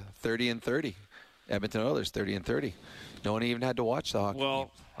did the 30-30. Edmonton Oilers 30-30. No one even had to watch the hockey game.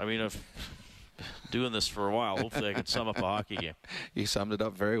 I mean, I've doing this for a while. Hopefully I can sum up a hockey game. You summed it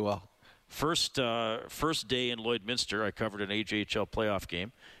up very well. First day in Lloydminster, I covered an AJHL playoff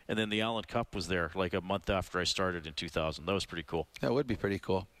game, and then the Allen Cup was there like a month after I started in 2000. That was pretty cool. That would be pretty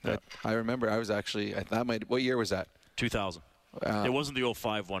cool. Yeah. I remember I was actually, what year was that? 2000. It wasn't the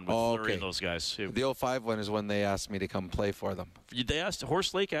 05 one with Fleury and those guys. The 05 one is when they asked me to come play for them.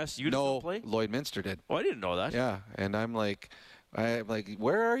 Horse Lake asked you to come play? No, Lloydminster did. Oh, I didn't know that. Yeah, and I'm like, I'm like,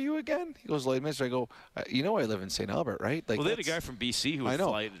 where are you again? He goes, Lloydminster. I go, you know I live in St. Albert, right? Like, well, they had a guy from BC who would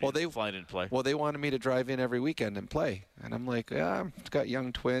fly in and play. Well, they wanted me to drive in every weekend and play. And I'm like, yeah, I've got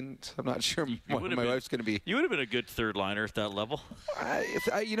young twins. I'm not sure what my wife's going to be. You would have been a good third liner at that level.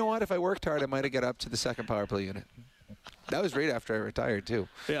 You know what? If I worked hard, I might have got up to the second power play unit. That was right after I retired, too.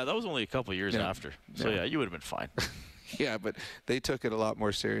 Yeah, that was only a couple of years after. So, yeah, you would have been fine. Yeah, but they took it a lot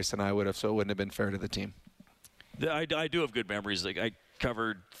more serious than I would have, so it wouldn't have been fair to the team. I do have good memories. Like, I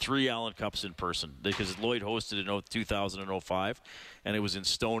covered 3 Allen Cups in person because Lloyd hosted in 2000 and 05, and it was in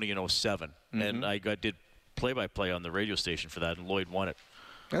Stoney in 07. And I did play-by-play on the radio station for that, and Lloyd won it.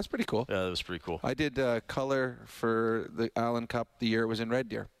 That's pretty cool. Yeah, that was pretty cool. I did color for the Allen Cup the year it was in Red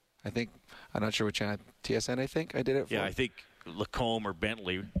Deer. I'm not sure which channel. TSN, I think I did it for. Yeah, I think Lacombe or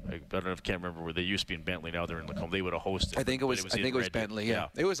Bentley. I don't know if I can't remember where they used to be in Bentley. Now they're in Lacombe. They would have hosted. I think it was Bentley. Yeah.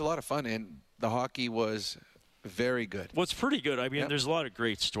 It was a lot of fun, and the hockey was very good. Well, it's pretty good. I mean, there's a lot of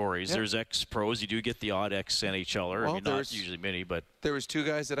great stories. There's ex-pros. You do get the odd ex-NHLer. Well, I mean, not usually many, but there was 2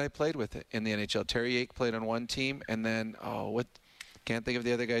 guys that I played with in the NHL. Terry Yake played on one team, and then can't think of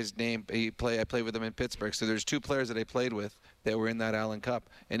the other guy's name. I played with him in Pittsburgh. So there's 2 players that I played with that were in that Allen Cup,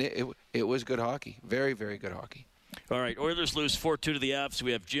 and it was good hockey. Very, very good hockey. All right, Oilers lose 4-2 to the Avs.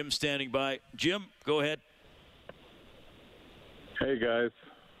 We have Jim standing by. Jim, go ahead. Hey, guys.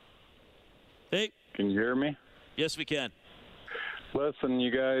 Hey. Can you hear me? Yes, we can. Listen, you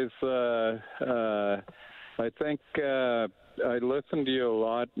guys, I think I listen to you a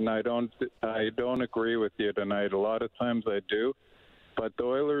lot, and I don't agree with you tonight. A lot of times I do. But the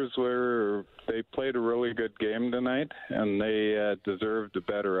Oilers they played a really good game tonight, and they deserved a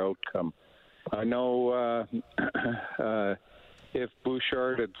better outcome. I know if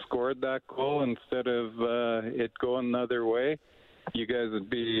Bouchard had scored that goal instead of it going the other way, you guys would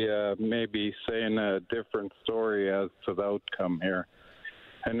be maybe saying a different story as to the outcome here.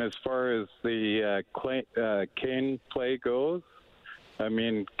 And as far as the Kane play goes, I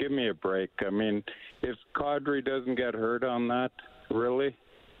mean, give me a break. I mean, if Kadri doesn't get hurt on that, really,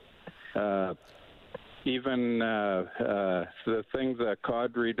 even the things that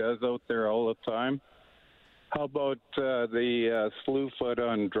Kadri does out there all the time, how about the slew foot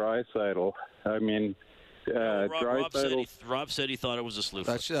on Draisaitl? I mean, Rob said he thought it was a slew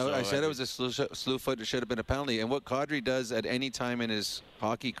foot. I said it was a slew foot. It should have been a penalty. And what Kadri does at any time in his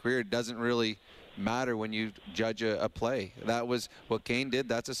hockey career doesn't really matter when you judge a play. That was what Kane did.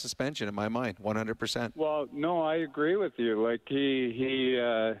 That's a suspension in my mind, 100%. Well, no, I agree with you. Like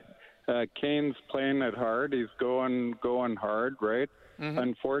Kane's playing it hard. He's going hard, right? Mm-hmm.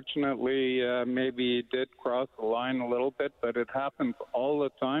 Unfortunately, maybe he did cross the line a little bit, but it happens all the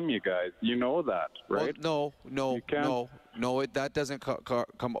time, you guys. You know that, right? Well, no. That doesn't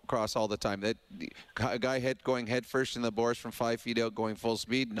come across all the time. That a guy going head first in the boards from 5 feet out, going full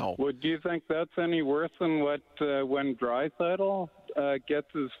speed. No. Well, do you think that's any worse than what when Draisaitl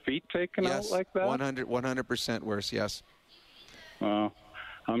gets his feet taken out like that? 100% worse. Yes. Well,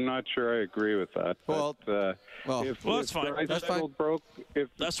 I'm not sure I agree with that. Well, that's fine. That's fine.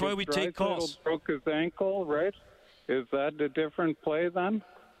 That's why we take calls. Broke his ankle, right? Is that a different play then?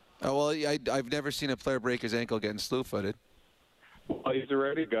 Oh, well, I've never seen a player break his ankle getting slew-footed. Well, he's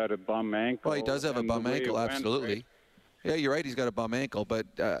already got a bum ankle. Well, he does have a bum ankle, absolutely. Right? Yeah, you're right. He's got a bum ankle, but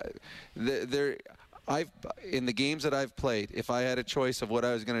in the games that I've played, if I had a choice of what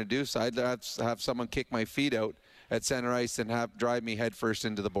I was going to do, so I'd have someone kick my feet out at center ice and drive me head first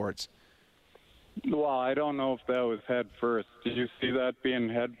into the boards. Well, I don't know if that was head first. Did you see that being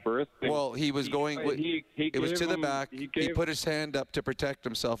head first? Well, he was going. It was to the back. He put his hand up to protect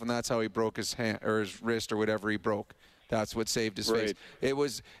himself, and that's how he broke his hand or his wrist or whatever he broke. That's what saved his face. It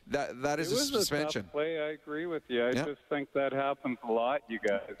was that is a suspension. A tough play. I agree with you. I just think that happens a lot, you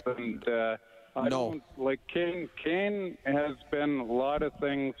guys. And I don't like Kane has been a lot of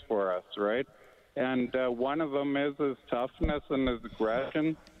things for us, right? And one of them is his toughness and his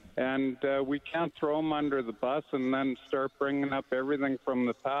aggression. And we can't throw him under the bus and then start bringing up everything from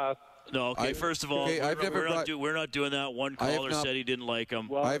the past. No, okay. First of all, we're not doing that. One caller said he didn't like him.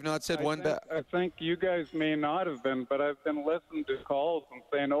 Well, I have not said I think you guys may not have been, but I've been listening to calls and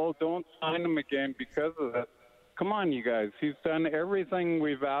saying, "Oh, don't sign him again because of this." Come on, you guys. He's done everything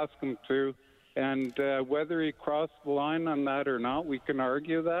we've asked him to, and whether he crossed the line on that or not, we can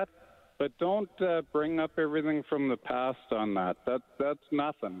argue that. But don't bring up everything from the past on that. That's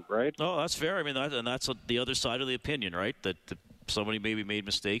nothing, right? No, that's fair. I mean, that's the other side of the opinion, right? That somebody maybe made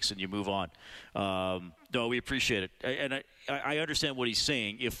mistakes and you move on. No, we appreciate it. And I understand what he's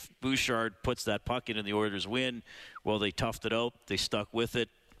saying. If Bouchard puts that puck in and the Oilers win, well, they toughed it out. They stuck with it.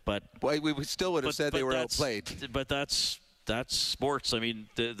 But we still would have said they were outplayed. But that's that's sports. I mean,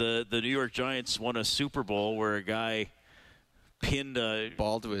 the New York Giants won a Super Bowl where a guy pinned a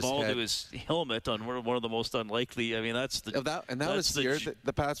ball to his helmet on one of the most unlikely. I mean, that was the year that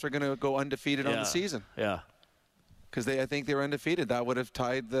the Pats were going to go undefeated on the season. Yeah. Because I think they were undefeated. That would have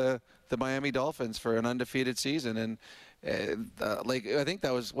tied the Miami Dolphins for an undefeated season. And I think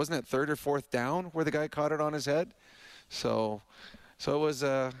that wasn't it third or fourth down where the guy caught it on his head. So it was,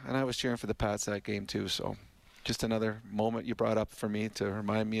 and I was cheering for the Pats that game too. So just another moment you brought up for me to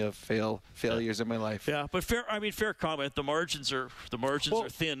remind me of failures in my life. Yeah, but fair comment. The margins are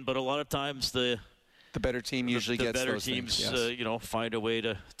thin, but a lot of times the better team usually gets better those teams. Things, yes. Find a way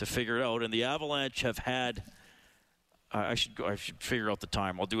to figure it out. And the Avalanche have had. I should figure out the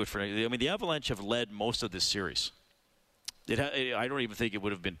time. I'll do it for. I mean, the Avalanche have led most of this series. I don't even think it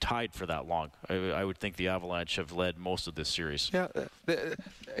would have been tied for that long. I would think the Avalanche have led most of this series. Yeah.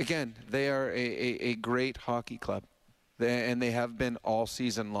 Again, they are a great hockey club, and they have been all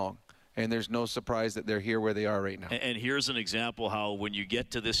season long. And there's no surprise that they're here where they are right now. And here's an example how when you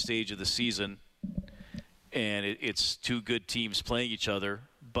get to this stage of the season, and it's two good teams playing each other,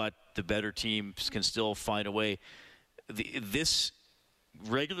 but the better teams can still find a way. This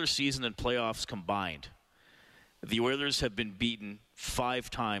regular season and playoffs combined, the Oilers have been beaten 5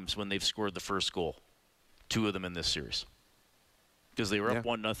 times when they've scored the first goal. 2 of them in this series. Because they were up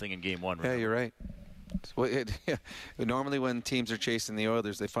 1-0 in game 1. Yeah, you're right. Normally when teams are chasing the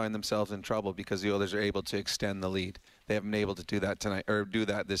Oilers, they find themselves in trouble because the Oilers are able to extend the lead. They haven't been able to do that tonight, or do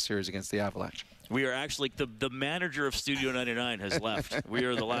that this series against the Avalanche. We are actually, the manager of Studio 99 has left. We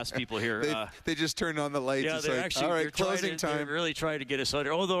are the last people here. They just turned on the lights. Yeah, it's they're like, actually, all right, closing time. They're really trying to get us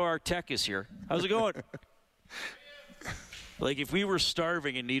under. Although our tech is here. How's it going? Like, if we were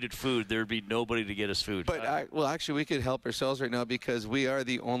starving and needed food, there would be nobody to get us food. But, actually, we could help ourselves right now because we are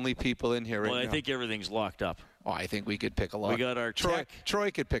the only people in here right now. Well, I think everything's locked up. Oh, I think we could pick a lock. We got our Troy. tech.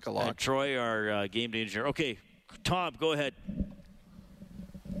 Troy could pick a lock. Troy, our game day engineer. Okay, Tom, go ahead.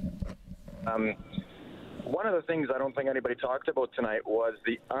 One of the things I don't think anybody talked about tonight was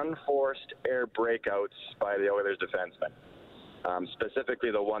the unforced air breakouts by the Oilers defensemen, specifically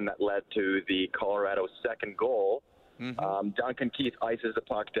the one that led to the Colorado second goal. Mm-hmm. Duncan Keith ices the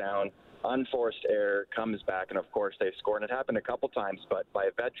puck down, unforced error, comes back, and of course they score. And it happened a couple times, but by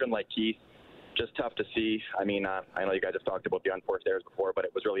a veteran like Keith, just tough to see. I mean, I know you guys have talked about the unforced errors before, but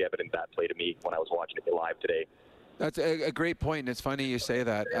it was really evident that play to me when I was watching it live today. That's a great point, and it's funny you say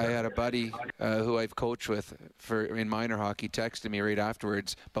that. I had a buddy who I've coached with in minor hockey texted me right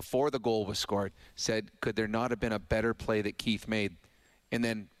afterwards, before the goal was scored, said, could there not have been a better play that Keith made? And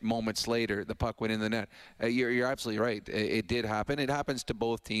then moments later, the puck went in the net. You're absolutely right. It did happen. It happens to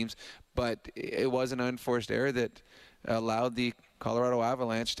both teams, but it was an unforced error that allowed the Colorado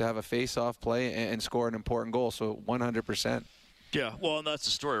Avalanche to have a face-off play and score an important goal, so 100%. Yeah, well, and that's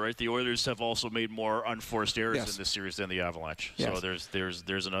the story, right? The Oilers have also made more unforced errors in this series than the Avalanche. Yes. So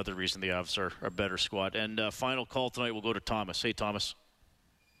there's another reason the Avs are a better squad. And final call tonight, we'll go to Thomas. Hey, Thomas.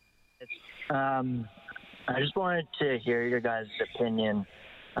 I just wanted to hear your guys' opinion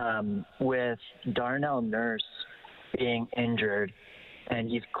with Darnell Nurse being injured, and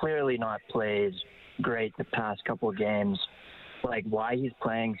he's clearly not played great the past couple of games. Like, why he's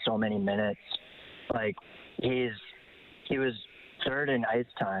playing so many minutes? Like, he was third in ice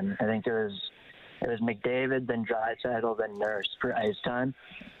time. I think it was McDavid, then Draisaitl, then Nurse for ice time.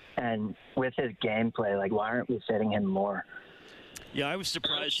 And with his gameplay, like, why aren't we sitting him more? Yeah, I was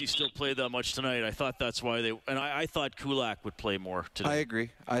surprised he still played that much tonight. I thought that's why I thought Kulak would play more today. I agree.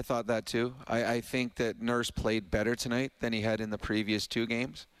 I thought that too. I think that Nurse played better tonight than he had in the previous 2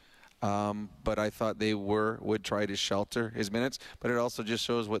 games. But I thought they would try to shelter his minutes. But it also just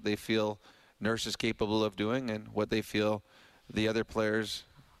shows what they feel Nurse is capable of doing and what they feel the other players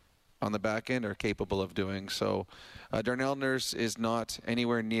on the back end are capable of doing. So Darnell Nurse is not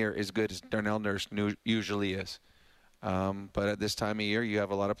anywhere near as good as Darnell Nurse usually is. But at this time of year, you have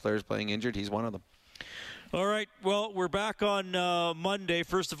a lot of players playing injured. He's one of them. All right, well, we're back on Monday.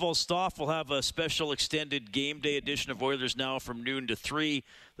 First of all, Stoff will have a special extended game day edition of Oilers Now from noon to 3.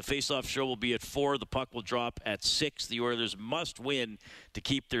 The face-off show will be at 4. The puck will drop at 6. The Oilers must win to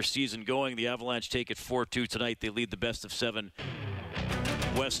keep their season going. The Avalanche take it 4-2 tonight. They lead the best of 7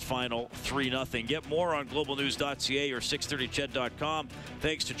 West Final 3-0. Get more on globalnews.ca or 630ched.com.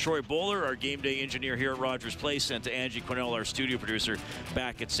 Thanks to Troy Bowler, our game day engineer here at Rogers Place, and to Angie Cornell, our studio producer,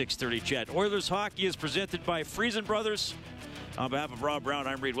 back at 630 Ched. Oilers hockey is presented by Friesen Brothers. On behalf of Rob Brown,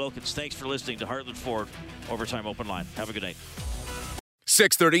 I'm Reed Wilkins. Thanks for listening to Heartland Ford Overtime Open Line. Have a good night.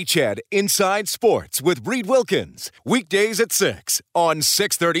 630 Ched Inside Sports with Reed Wilkins. Weekdays at 6 on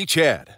 630 Ched.